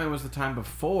 Lego Batman was the time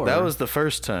before. That was the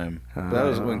first time. That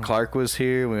was when Clark was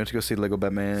here. We went to go see Lego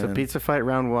Batman. So Pizza Fight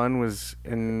round 1 was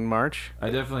in March? I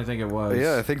definitely think it was.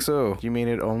 Yeah, I think so. You mean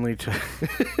it only took...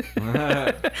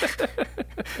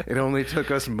 It only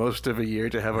took us most of a year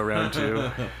to have a round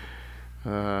 2.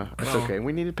 That's okay.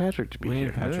 We needed Patrick to be We here.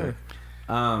 needed Patrick.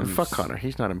 And fuck Connor.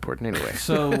 He's not important anyway.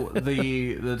 So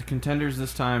the contenders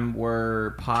this time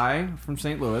were Pie from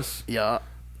St. Louis Yeah.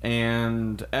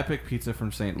 and Epic Pizza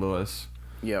from St. Louis.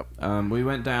 Yep. We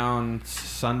went down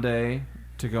Sunday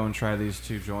to go and try these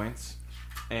two joints,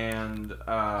 and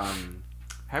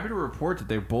happy to report that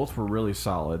they both were really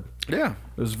solid. Yeah.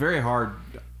 It was very hard.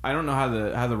 I don't know how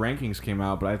the rankings came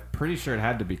out, but I'm pretty sure it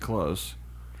had to be close.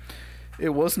 It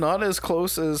was not as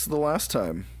close as the last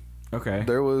time. Okay.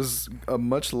 There was a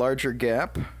much larger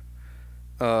gap,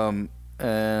 and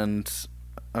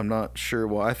I'm not sure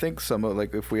why. I think some of,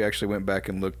 like, if we actually went back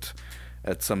and looked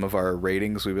at some of our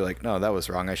ratings, we'd be like, no, that was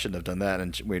wrong. I shouldn't have done that,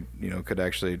 and we, could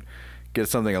actually get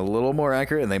something a little more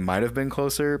accurate, and they might have been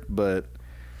closer. But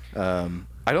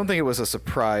I don't think it was a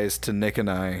surprise to Nick and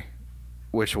I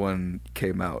which one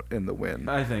came out in the win.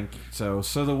 I think so.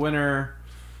 So the winner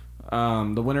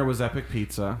was Epic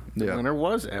Pizza. The Yeah. winner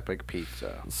was Epic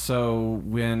Pizza. So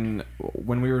when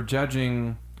we were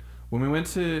judging, when we went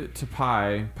to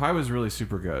Pie was really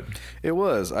super good. It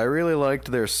was. I really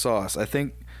liked their sauce. I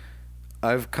think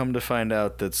I've come to find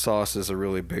out that sauce is a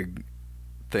really big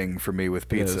thing for me with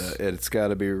pizza. It's got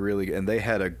to be really, and they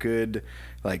had a good,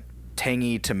 like,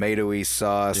 tangy, tomatoey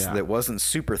sauce that wasn't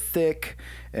super thick,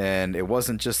 and it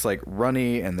wasn't just like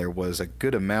runny, and there was a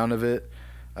good amount of it.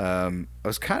 I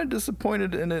was kind of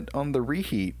disappointed in it on the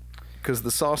reheat because the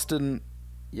sauce didn't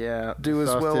do as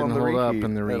sauce well on didn't the hold reheat. up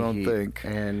in the reheat. I don't think.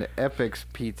 And Epic's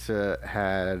Pizza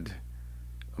had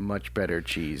a much better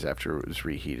cheese after it was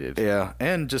reheated. Yeah,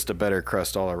 and just a better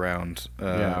crust all around.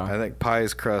 I think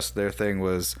Pie's crust, their thing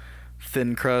was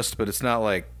thin crust, but it's not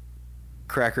like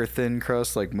cracker thin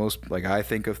crust like I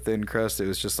think of thin crust. It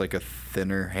was just like a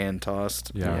thinner hand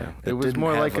tossed. Yeah. It was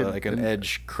more like an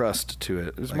edge crust to it.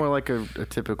 It was more like a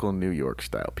typical New York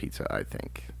style pizza, I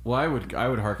think. Well, I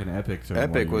would harken Epic to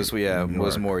Epic more was New York.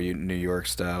 was more New York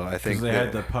style. I think they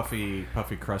had the puffy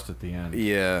crust at the end.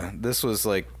 Yeah, this was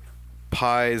like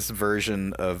Pie's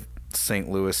version of St.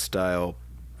 Louis style,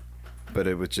 but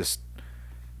it was just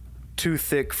too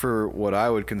thick for what I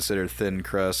would consider thin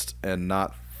crust and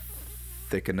not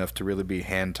thick enough to really be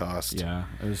hand tossed. Yeah,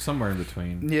 it was somewhere in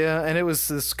between. Yeah, and it was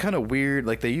this kind of weird.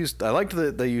 Like I liked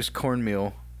that they used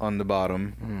cornmeal on the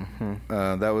bottom.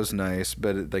 Mm-hmm. That was nice,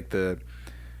 but I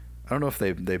don't know if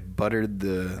they buttered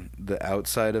the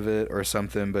outside of it or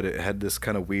something, but it had this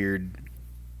kind of weird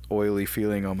oily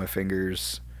feeling on my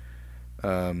fingers.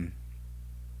 So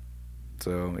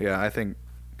yeah, I think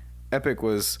Epic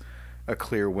was a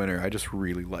clear winner. I just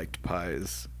really liked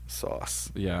Pie's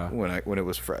sauce. Yeah. When it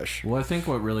was fresh. Well, I think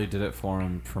what really did it for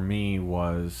me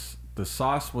was the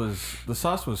sauce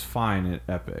was fine at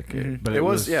Epic, but it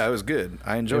was good.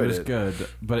 I enjoyed it. It was good,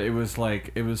 but it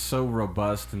was so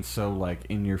robust and so like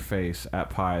in your face at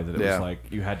Pie that it was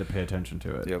like you had to pay attention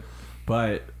to it. Yep.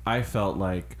 But I felt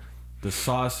like the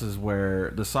sauce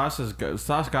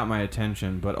got my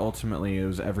attention, but ultimately it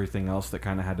was everything else that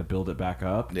kind of had to build it back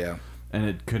up. Yeah. And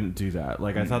it couldn't do that.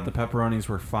 Like I thought the pepperonis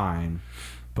were fine,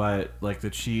 but like the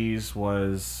cheese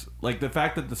was like the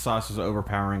fact that the sauce was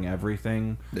overpowering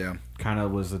everything. Yeah. Kind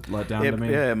of was a letdown to me.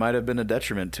 Yeah, it might have been a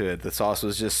detriment to it. The sauce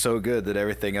was just so good that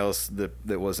everything else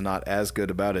that was not as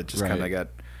good about it just kind of got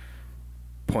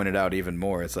pointed out even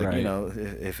more. It's like,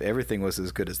 if everything was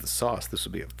as good as the sauce, this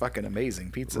would be a fucking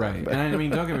amazing pizza. Right. And I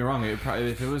mean, don't get me wrong. If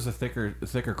it was a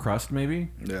thicker crust, maybe.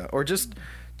 Yeah. Or just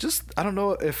I don't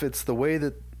know if it's the way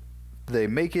that they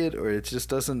make it, or it just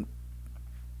doesn't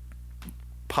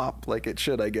pop like it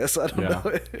should, I guess. I don't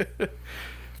know.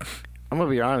 I'm gonna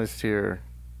be honest here.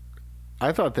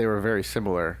 I thought they were very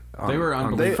similar. They were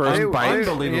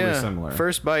unbelievably similar.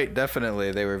 First bite,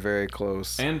 definitely, they were very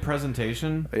close. And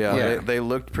presentation. Yeah. They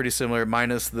looked pretty similar,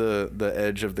 minus the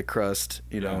edge of the crust,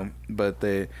 know. But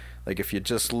they, like, if you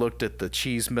just looked at the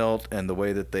cheese melt and the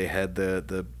way that they had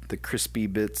the crispy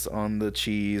bits on the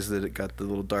cheese, that it got the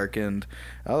little dark end,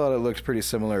 I thought it looked pretty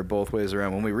similar both ways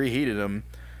around. When we reheated them,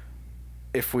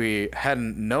 if we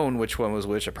hadn't known which one was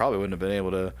which, I probably wouldn't have been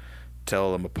able to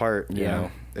tell them apart. You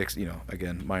know,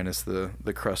 again, minus the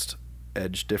crust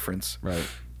edge difference. Right.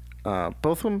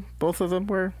 Both of them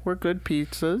were good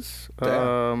pizzas.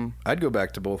 I'd go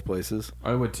back to both places.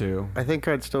 I would too. I think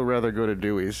I'd still rather go to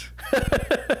Dewey's.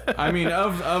 I mean,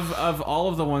 of all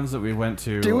of the ones that we went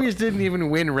to, Dewey's didn't even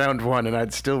win round one, and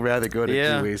I'd still rather go to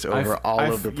Yeah. Dewey's over all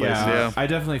of the places. Yeah. I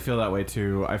definitely feel that way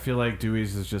too. I feel like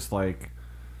Dewey's is just I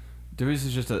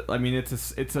mean,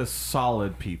 it's a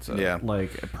solid pizza. Yeah.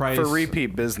 Like price For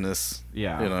repeat business.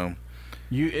 Yeah. You know.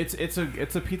 It's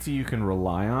a pizza you can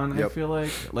rely on. I Yep. feel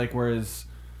like whereas.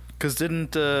 Because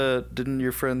didn't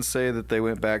your friends say that they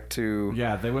went back to?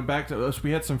 Yeah, they went back to us. We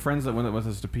had some friends that went with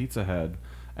us to Pizza Head,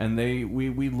 and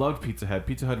we loved Pizza Head.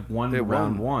 Pizza Head won It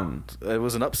round won. one. It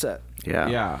was an upset.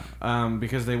 Yeah. Yeah,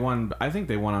 because they won. I think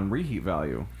they won on reheat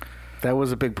value. That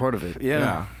was a big part of it.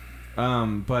 Yeah.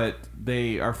 But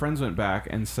our friends went back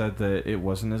and said that it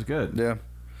wasn't as good. Yeah.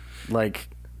 Like,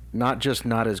 not just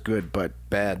not as good, but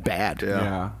Bad. bad.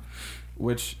 Yeah.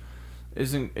 Which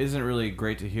isn't really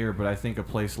great to hear. But I think a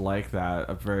place like that,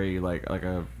 a very like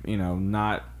a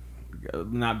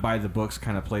not by the books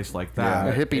kind of place like that,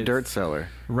 A hippie it's- dirt cellar.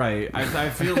 Right. I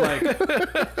feel like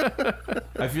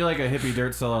I feel like a hippie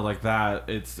dirt cellar like that.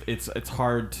 It's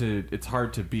hard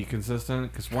to be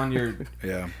consistent because one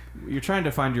you're trying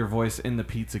to find your voice in the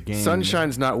pizza game.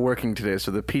 Sunshine's not working today,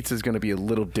 so the pizza's going to be a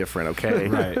little different, okay?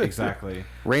 Right. Exactly.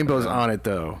 Rainbow's on it,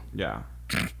 though. Yeah.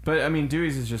 But I mean,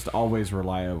 Dewey's is just always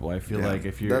reliable. I feel like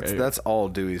if you're that's all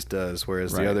Dewey's does,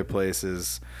 whereas Right. the other place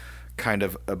is kind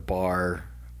of a bar,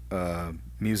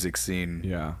 music scene,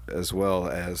 Yeah. as well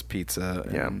as pizza.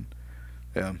 And,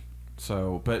 yeah.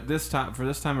 So, but this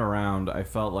time around, I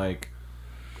felt like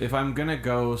if I'm gonna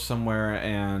go somewhere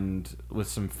and with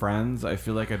some friends, I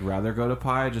feel like I'd rather go to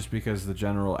Pie just because the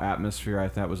general atmosphere I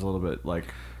thought was a little bit like.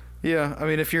 Yeah, I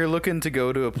mean, if you're looking to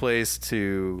go to a place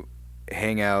to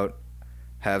hang out,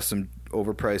 have some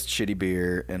overpriced shitty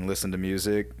beer, and listen to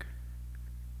music,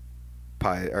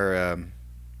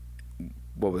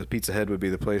 what was Pizza Head would be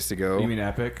the place to go. You mean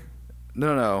Epic?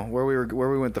 No, where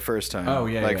we went the first time. Oh,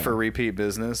 yeah, like yeah. for repeat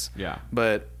business. Yeah.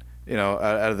 But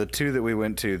out of the two that we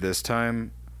went to this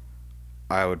time,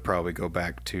 I would probably go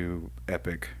back to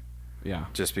Epic, Yeah.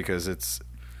 just because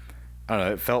I don't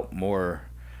know, it felt more.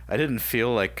 I didn't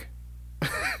feel like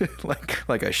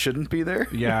like I shouldn't be there.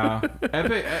 Yeah.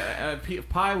 Epic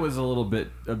Pie was a little bit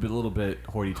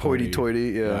hoity-toity. Hoity-toity,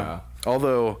 yeah.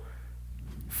 Although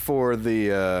for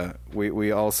the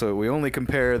we only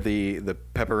compare the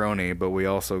pepperoni, but we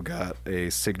also got a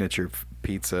signature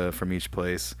pizza from each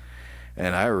place,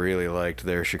 and I really liked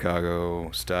their Chicago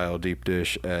style deep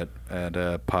dish at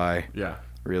Pie. Yeah.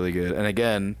 Really good. And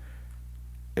again,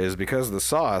 is because of the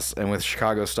sauce, and with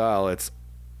Chicago style, it's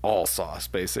all sauce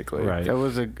basically. Right. That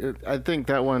was I think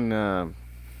that one,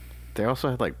 they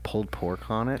also had like pulled pork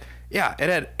on it. Yeah, it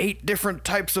had 8 different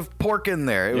types of pork in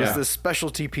there. It was Yeah. this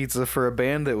specialty pizza for a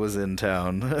band that was in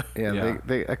town. Yeah,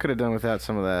 Yeah. I could have done without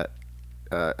some of that.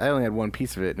 I only had one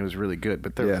piece of it, and it was really good,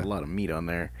 but there was Yeah. a lot of meat on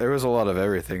there. There was a lot of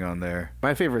everything on there.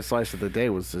 My favorite slice of the day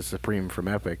was the Supreme from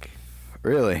Epic.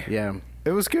 Really? Yeah,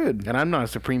 It was good. and I'm not a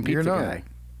Supreme You're pizza not. guy.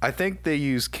 I think they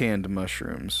use canned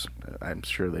mushrooms, I'm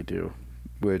sure they do.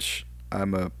 which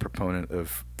I'm a proponent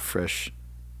of fresh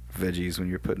veggies when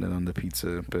you're putting it on the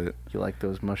pizza. But You like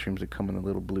those mushrooms that come in a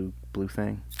little blue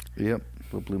thing? yep,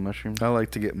 Little blue mushrooms? I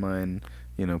like to get mine.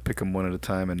 Pick them one at a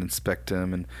time and inspect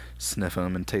them and sniff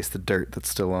them and taste the dirt that's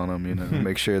still on them.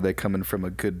 Make sure they're coming from a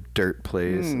good dirt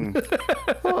place.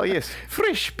 Mm. Oh, yes.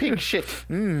 Fresh pig shit.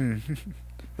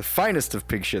 The finest of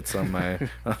pig shits on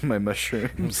my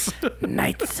mushrooms.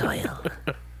 Night soil.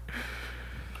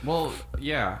 Well,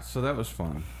 yeah. So that was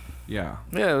fun. Yeah.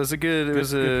 Yeah, it was a good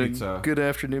Good pizza. good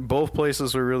afternoon. Both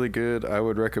places were really good. I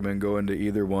would recommend going to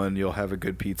either one. You'll have a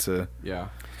good pizza. Yeah.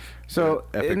 So,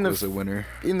 Epic in the was a winner.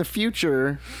 in the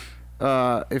future,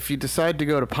 if you decide to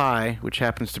go to Pie, which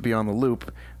happens to be on the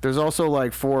Loop, there's also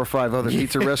like 4 or 5 other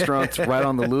pizza restaurants right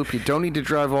on the Loop. You don't need to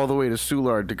drive all the way to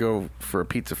Soulard to go for a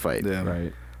pizza fight. Yeah.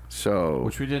 Right. So,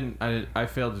 Which we didn't. I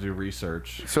failed to do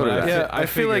research. So But did I. Yeah, I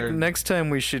feel like figured next time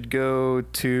we should go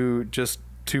to just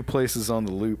 2 places on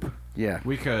the Loop. yeah.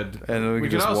 we could. And we could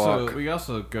could just also walk. we could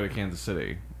also go to Kansas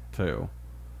City too,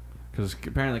 because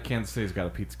apparently Kansas City's got a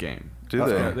pizza game. Do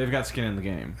they? They've got skin in the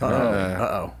game.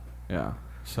 Uh-oh. Yeah.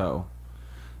 So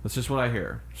that's just what I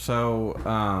hear. So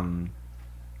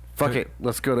Fuck it.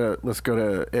 Let's go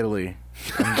to Italy.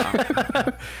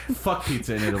 fuck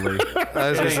pizza in Italy. I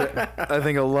was gonna say, I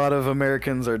think a lot of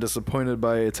Americans are disappointed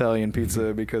by Italian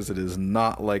pizza because it is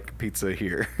not like pizza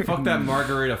here. Fuck that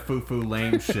margarita foo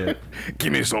lame shit.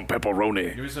 Give me some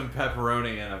pepperoni. Give me some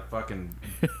pepperoni and a fucking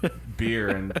beer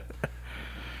and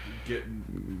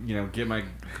get my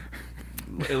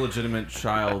illegitimate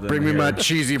child. Bring in me here. my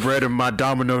cheesy bread and my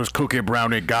Domino's cookie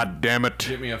brownie. God damn it.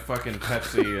 Get me a fucking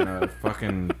Pepsi and a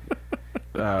fucking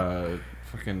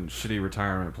fucking shitty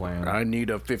retirement plan. I need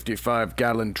a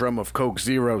 55-gallon drum of Coke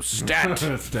Zero stat.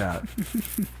 Stat.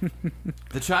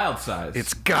 The child size.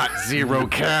 It's got 0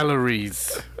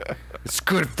 calories. It's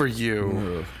good for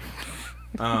you.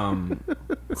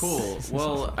 Cool.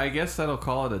 Well, I guess that'll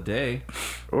call it a day.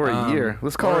 Or a year.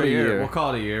 Let's call it a year. We'll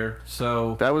call it a year.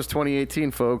 So That was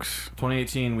 2018, folks.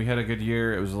 2018, we had a good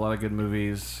year. It was a lot of good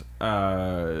movies.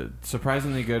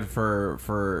 Surprisingly good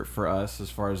for us as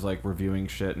far as like reviewing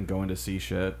shit and going to see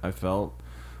shit. I felt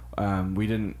we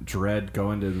didn't dread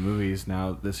going to the movies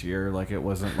now this year. Like it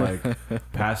wasn't like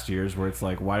past years where it's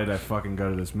like, why did I fucking go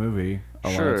to this movie? A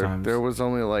lot of times. There was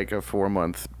only like a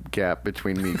 4-month gap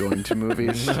between me going to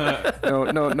movies.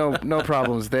 No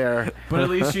problems there. But at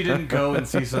least you didn't go and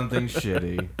see something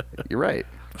shitty. You're right.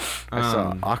 I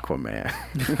saw Aquaman.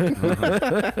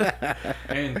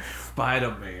 And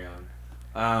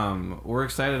Spider-Man. We're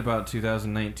excited about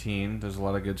 2019. There's a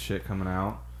lot of good shit coming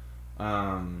out.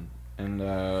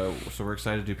 So we're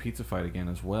excited to do Pizza Fight again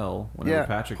as well. Whenever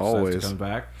Patrick decides to come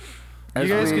back. You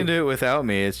guys can do it without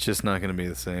me. It's just not going to be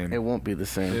the same. It won't be the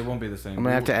same. It won't be the same. I'm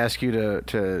going to have to ask you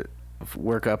to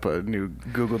work up a new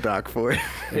Google Doc for it.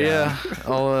 Yeah.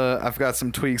 I've got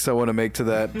some tweaks I want to make to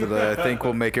that I think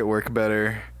will make it work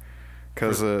better.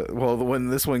 Because, when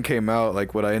this one came out,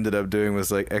 like what I ended up doing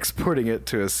was like exporting it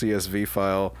to a CSV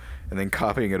file and then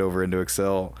copying it over into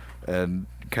Excel and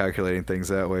calculating things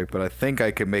that way. But I think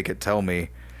I can make it tell me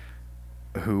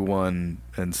who won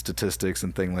and statistics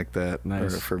and thing like that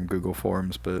from Google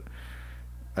Forms. But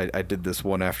I did this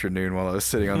one afternoon while I was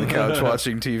sitting on the couch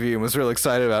watching TV and was real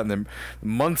excited about it, and then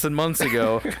months and months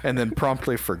ago, and then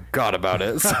promptly forgot about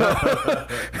it. So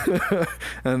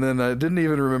and then I didn't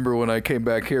even remember when I came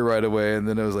back here right away, and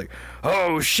then I was like,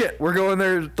 oh shit, we're going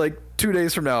there like 2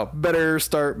 days from now. Better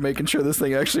start making sure this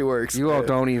thing actually works. You all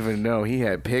don't even know. He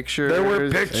had pictures. There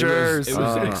were pictures. It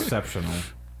was exceptional.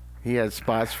 He had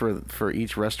spots for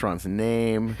each restaurant's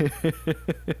name,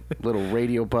 little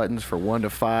radio buttons for 1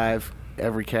 to 5,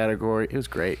 every category. It was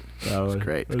great. It was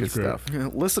great. Good stuff.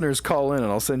 Listeners, call in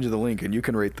and I'll send you the link, and you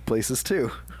can rate the places too.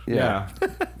 Yeah.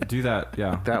 Do that.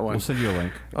 Yeah. That one. We'll send you a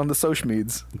link. On the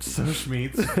Sochmeads.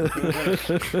 Sochmeads. On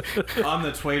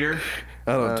the Twitter.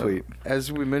 I don't tweet.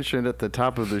 As we mentioned at the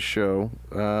top of the show,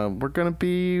 we're gonna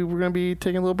be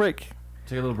taking a little break.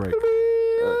 Take a little break.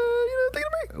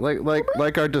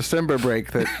 Like our December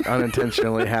break that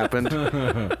unintentionally happened.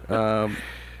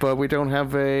 But we don't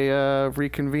have a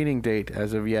reconvening date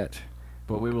as of yet.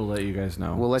 But we will let you guys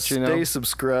know. We'll let you know. Stay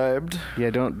subscribed.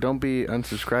 Yeah, don't be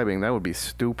unsubscribing. That would be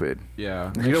stupid.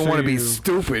 Yeah. You don't want to be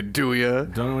stupid, do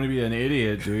you? Don't want to be an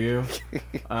idiot, do you?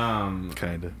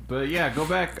 Kinda. But yeah, go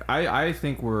back. I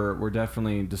think we're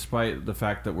definitely, despite the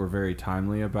fact that we're very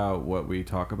timely about what we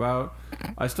talk about,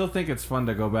 I still think it's fun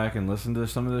to go back and listen to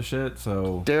some of the shit.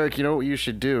 So Derek, you know what you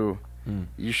should do?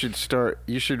 You should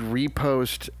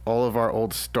repost all of our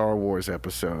old Star Wars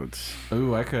episodes.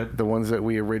 Ooh, I could. The ones that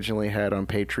we originally had on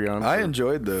Patreon. I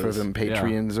enjoyed those. For them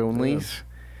Patreons onlys.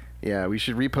 Yeah, we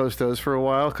should repost those for a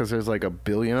while because there's like 1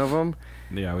 billion of them.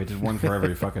 Yeah, we did one for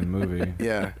every fucking movie.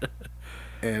 Yeah.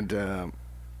 And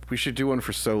we should do one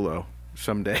for Solo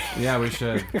someday. Yeah, we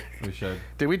should. We should.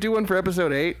 Did we do one for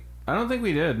episode 8? I don't think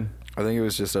we did. I think it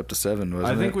was just up to 7, wasn't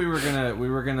it? I think we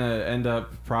were gonna end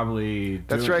up probably.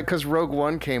 That's right, because Rogue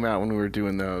One came out when we were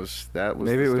doing those. That was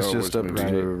maybe it was Star just Wars up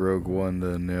movie. to Rogue One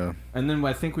then. Yeah. And then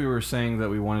I think we were saying that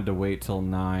we wanted to wait till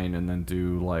 9 and then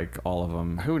do like all of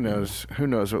them. Who knows? Who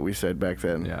knows what we said back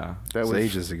then? Yeah, that was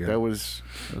ages ago. That was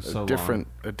so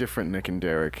a different Nick and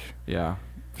Derek. Yeah,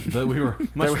 but we were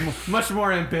much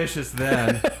more ambitious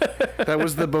then. That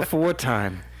was the before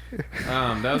time.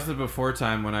 That was the before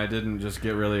time when I didn't just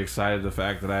get really excited the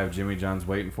fact that I have Jimmy John's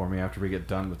waiting for me after we get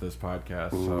done with this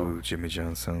podcast. Ooh, so Jimmy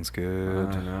John's sounds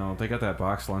good. I know. They got that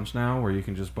box lunch now where you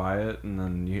can just buy it and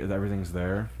then everything's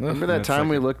there. Remember that time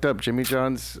we looked up Jimmy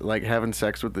John's like having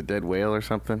sex with the dead whale or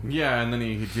something? Yeah, and then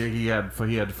he had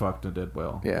fucked a dead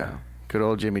whale. Yeah. Good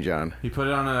old Jimmy John. He put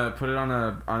it on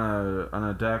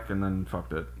a deck and then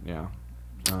fucked it. Yeah.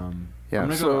 Yeah, I'm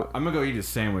gonna go eat a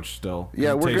sandwich still.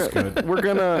 Yeah, it tastes good.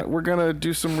 we're gonna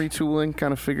do some retooling,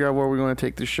 kind of figure out where we're going to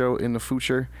take the show in the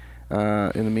future.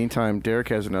 In the meantime, Derek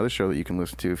has another show that you can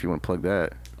listen to if you want to plug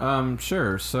that.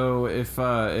 Sure. So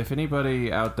if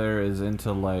anybody out there is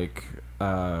into like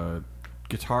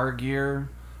guitar gear,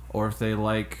 or if they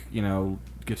like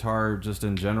guitar just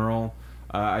in general,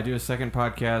 I do a second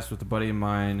podcast with a buddy of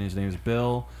mine. His name is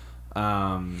Bill.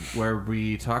 Where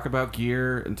we talk about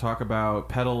gear and talk about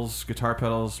pedals, guitar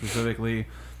pedals specifically,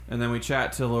 and then we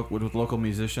chat with local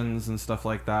musicians and stuff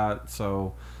like that.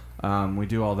 So we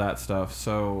do all that stuff.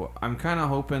 So I'm kind of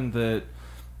hoping that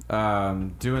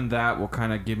doing that will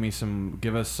kind of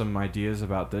give us some ideas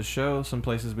about this show, some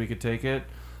places we could take it.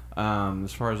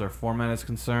 As far as our format is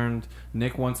concerned,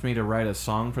 Nick wants me to write a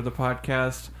song for the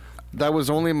podcast. That was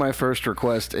only my first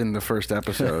request in the first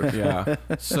episode. Yeah.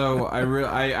 So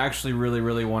I actually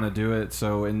really want to do it.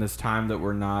 So in this time that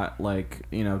we're not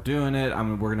doing it,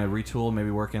 we're gonna retool,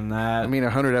 maybe work in that. I mean,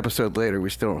 100 episodes later, we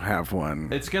still don't have one.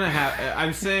 It's gonna have.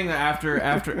 I'm saying that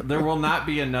after there will not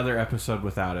be another episode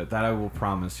without it. That I will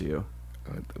promise you.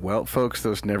 Well, folks,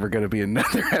 there's never going to be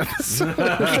another episode.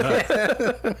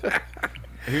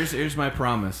 Here's my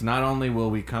promise. Not only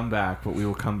will we come back, but we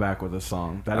will come back with a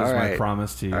song. That is my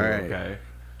promise to you. All right. Okay.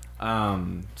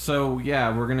 So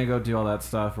yeah, we're gonna go do all that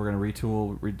stuff. We're gonna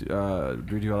retool,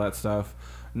 redo all that stuff.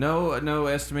 No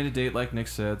estimated date like Nick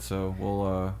said. So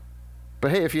we'll.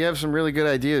 But hey, if you have some really good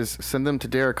ideas, send them to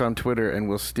Derek on Twitter, and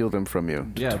we'll steal them from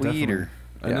you. Yeah, Tweeter. definitely.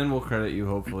 And Yeah. then we'll credit you,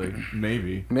 hopefully.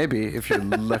 Maybe. Maybe if you're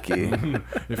lucky.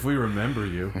 If we remember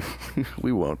you.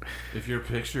 We won't. If your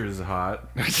picture is hot.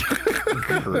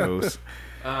 Gross.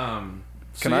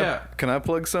 So Can I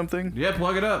plug something? Yeah,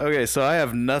 plug it up. Okay, so I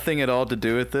have nothing at all to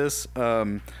do with this,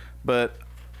 but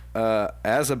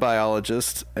as a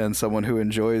biologist and someone who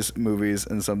enjoys movies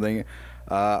and something,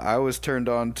 I was turned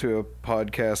on to a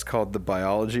podcast called The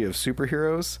Biology of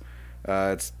Superheroes.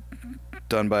 It's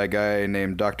done by a guy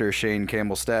named Dr. Shane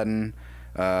Campbell-Staton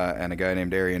and a guy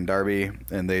named Arian Darby,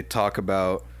 and they talk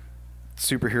about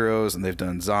superheroes, and they've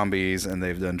done zombies, and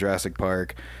they've done Jurassic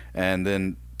Park, and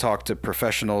then talk to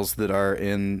professionals that are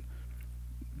in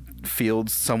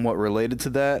fields somewhat related to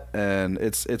that, and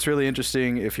it's really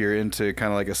interesting if you're into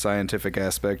kind of like a scientific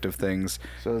aspect of things.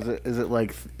 So is it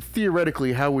like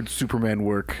theoretically, how would Superman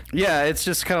work? Yeah, it's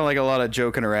just kind of like a lot of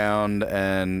joking around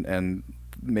and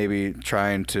maybe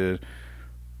trying to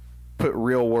put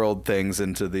real world things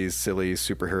into these silly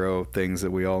superhero things that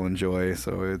we all enjoy.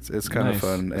 So it's kind of Nice.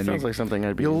 fun. It sounds like something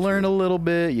I'd be. You'll into. learn a little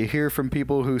bit. You hear from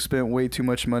people who spent way too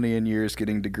much money and years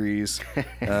getting degrees,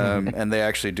 and they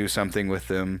actually do something with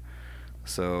them.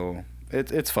 So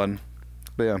it's fun.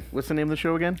 But yeah, What's the name of the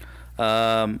show again?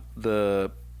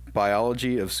 the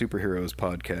Biology of Superheroes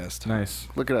podcast. Nice.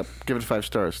 Look it up. Give it 5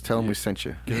 stars. Tell them we sent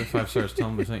you. Give it 5 stars. Tell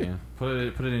them we sent you. Put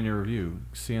it in your review.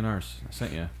 CNRs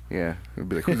sent you. Yeah. It'd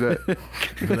be like, who's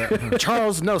that?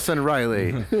 Charles Nelson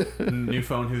Riley. New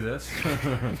phone. Who this?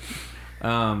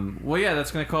 Well, yeah,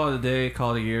 that's gonna call it a day,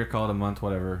 call it a year, call it a month,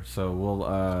 whatever. So we'll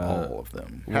All of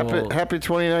them. Happy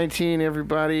 2019,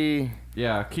 everybody.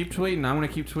 Yeah, keep tweeting. I'm gonna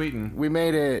keep tweeting. We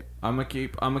made it. I'm gonna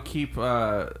keep.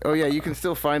 Oh yeah, you can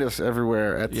still find us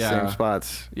everywhere at the Yeah. same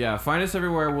spots. Yeah, find us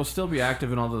everywhere. We'll still be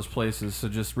active in all those places. So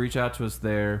just reach out to us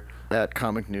there. At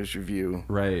Comic News Review.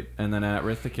 Right, and then at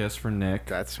Rith the Kiss for Nick.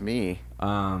 That's me.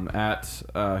 At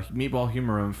Meatball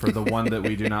Humorum for the one that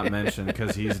we do not mention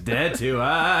because he's dead to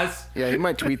us. Yeah, he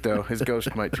might tweet though. His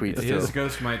ghost might tweet still. His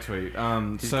ghost might tweet.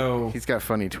 So He's got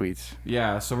funny tweets.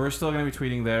 yeah, so we're still gonna be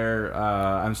tweeting there.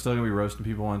 I'm still gonna be roasting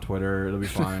people on Twitter. It'll be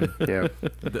fine. Yeah.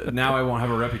 Now I won't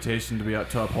have a reputation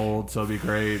to uphold, so it'll be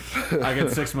great. I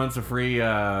get 6 months of free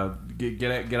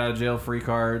get out of jail free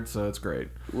card, so it's great.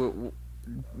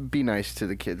 Be nice to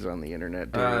the kids on the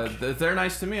internet, Derek. If they're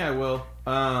nice to me, I will.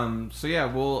 So yeah,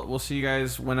 we'll see you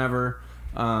guys whenever.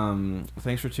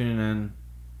 Thanks for tuning in,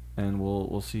 and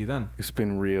we'll see you then. It's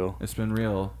been real. It's been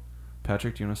real.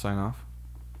 Patrick, do you want to sign off?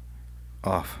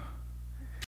 Off.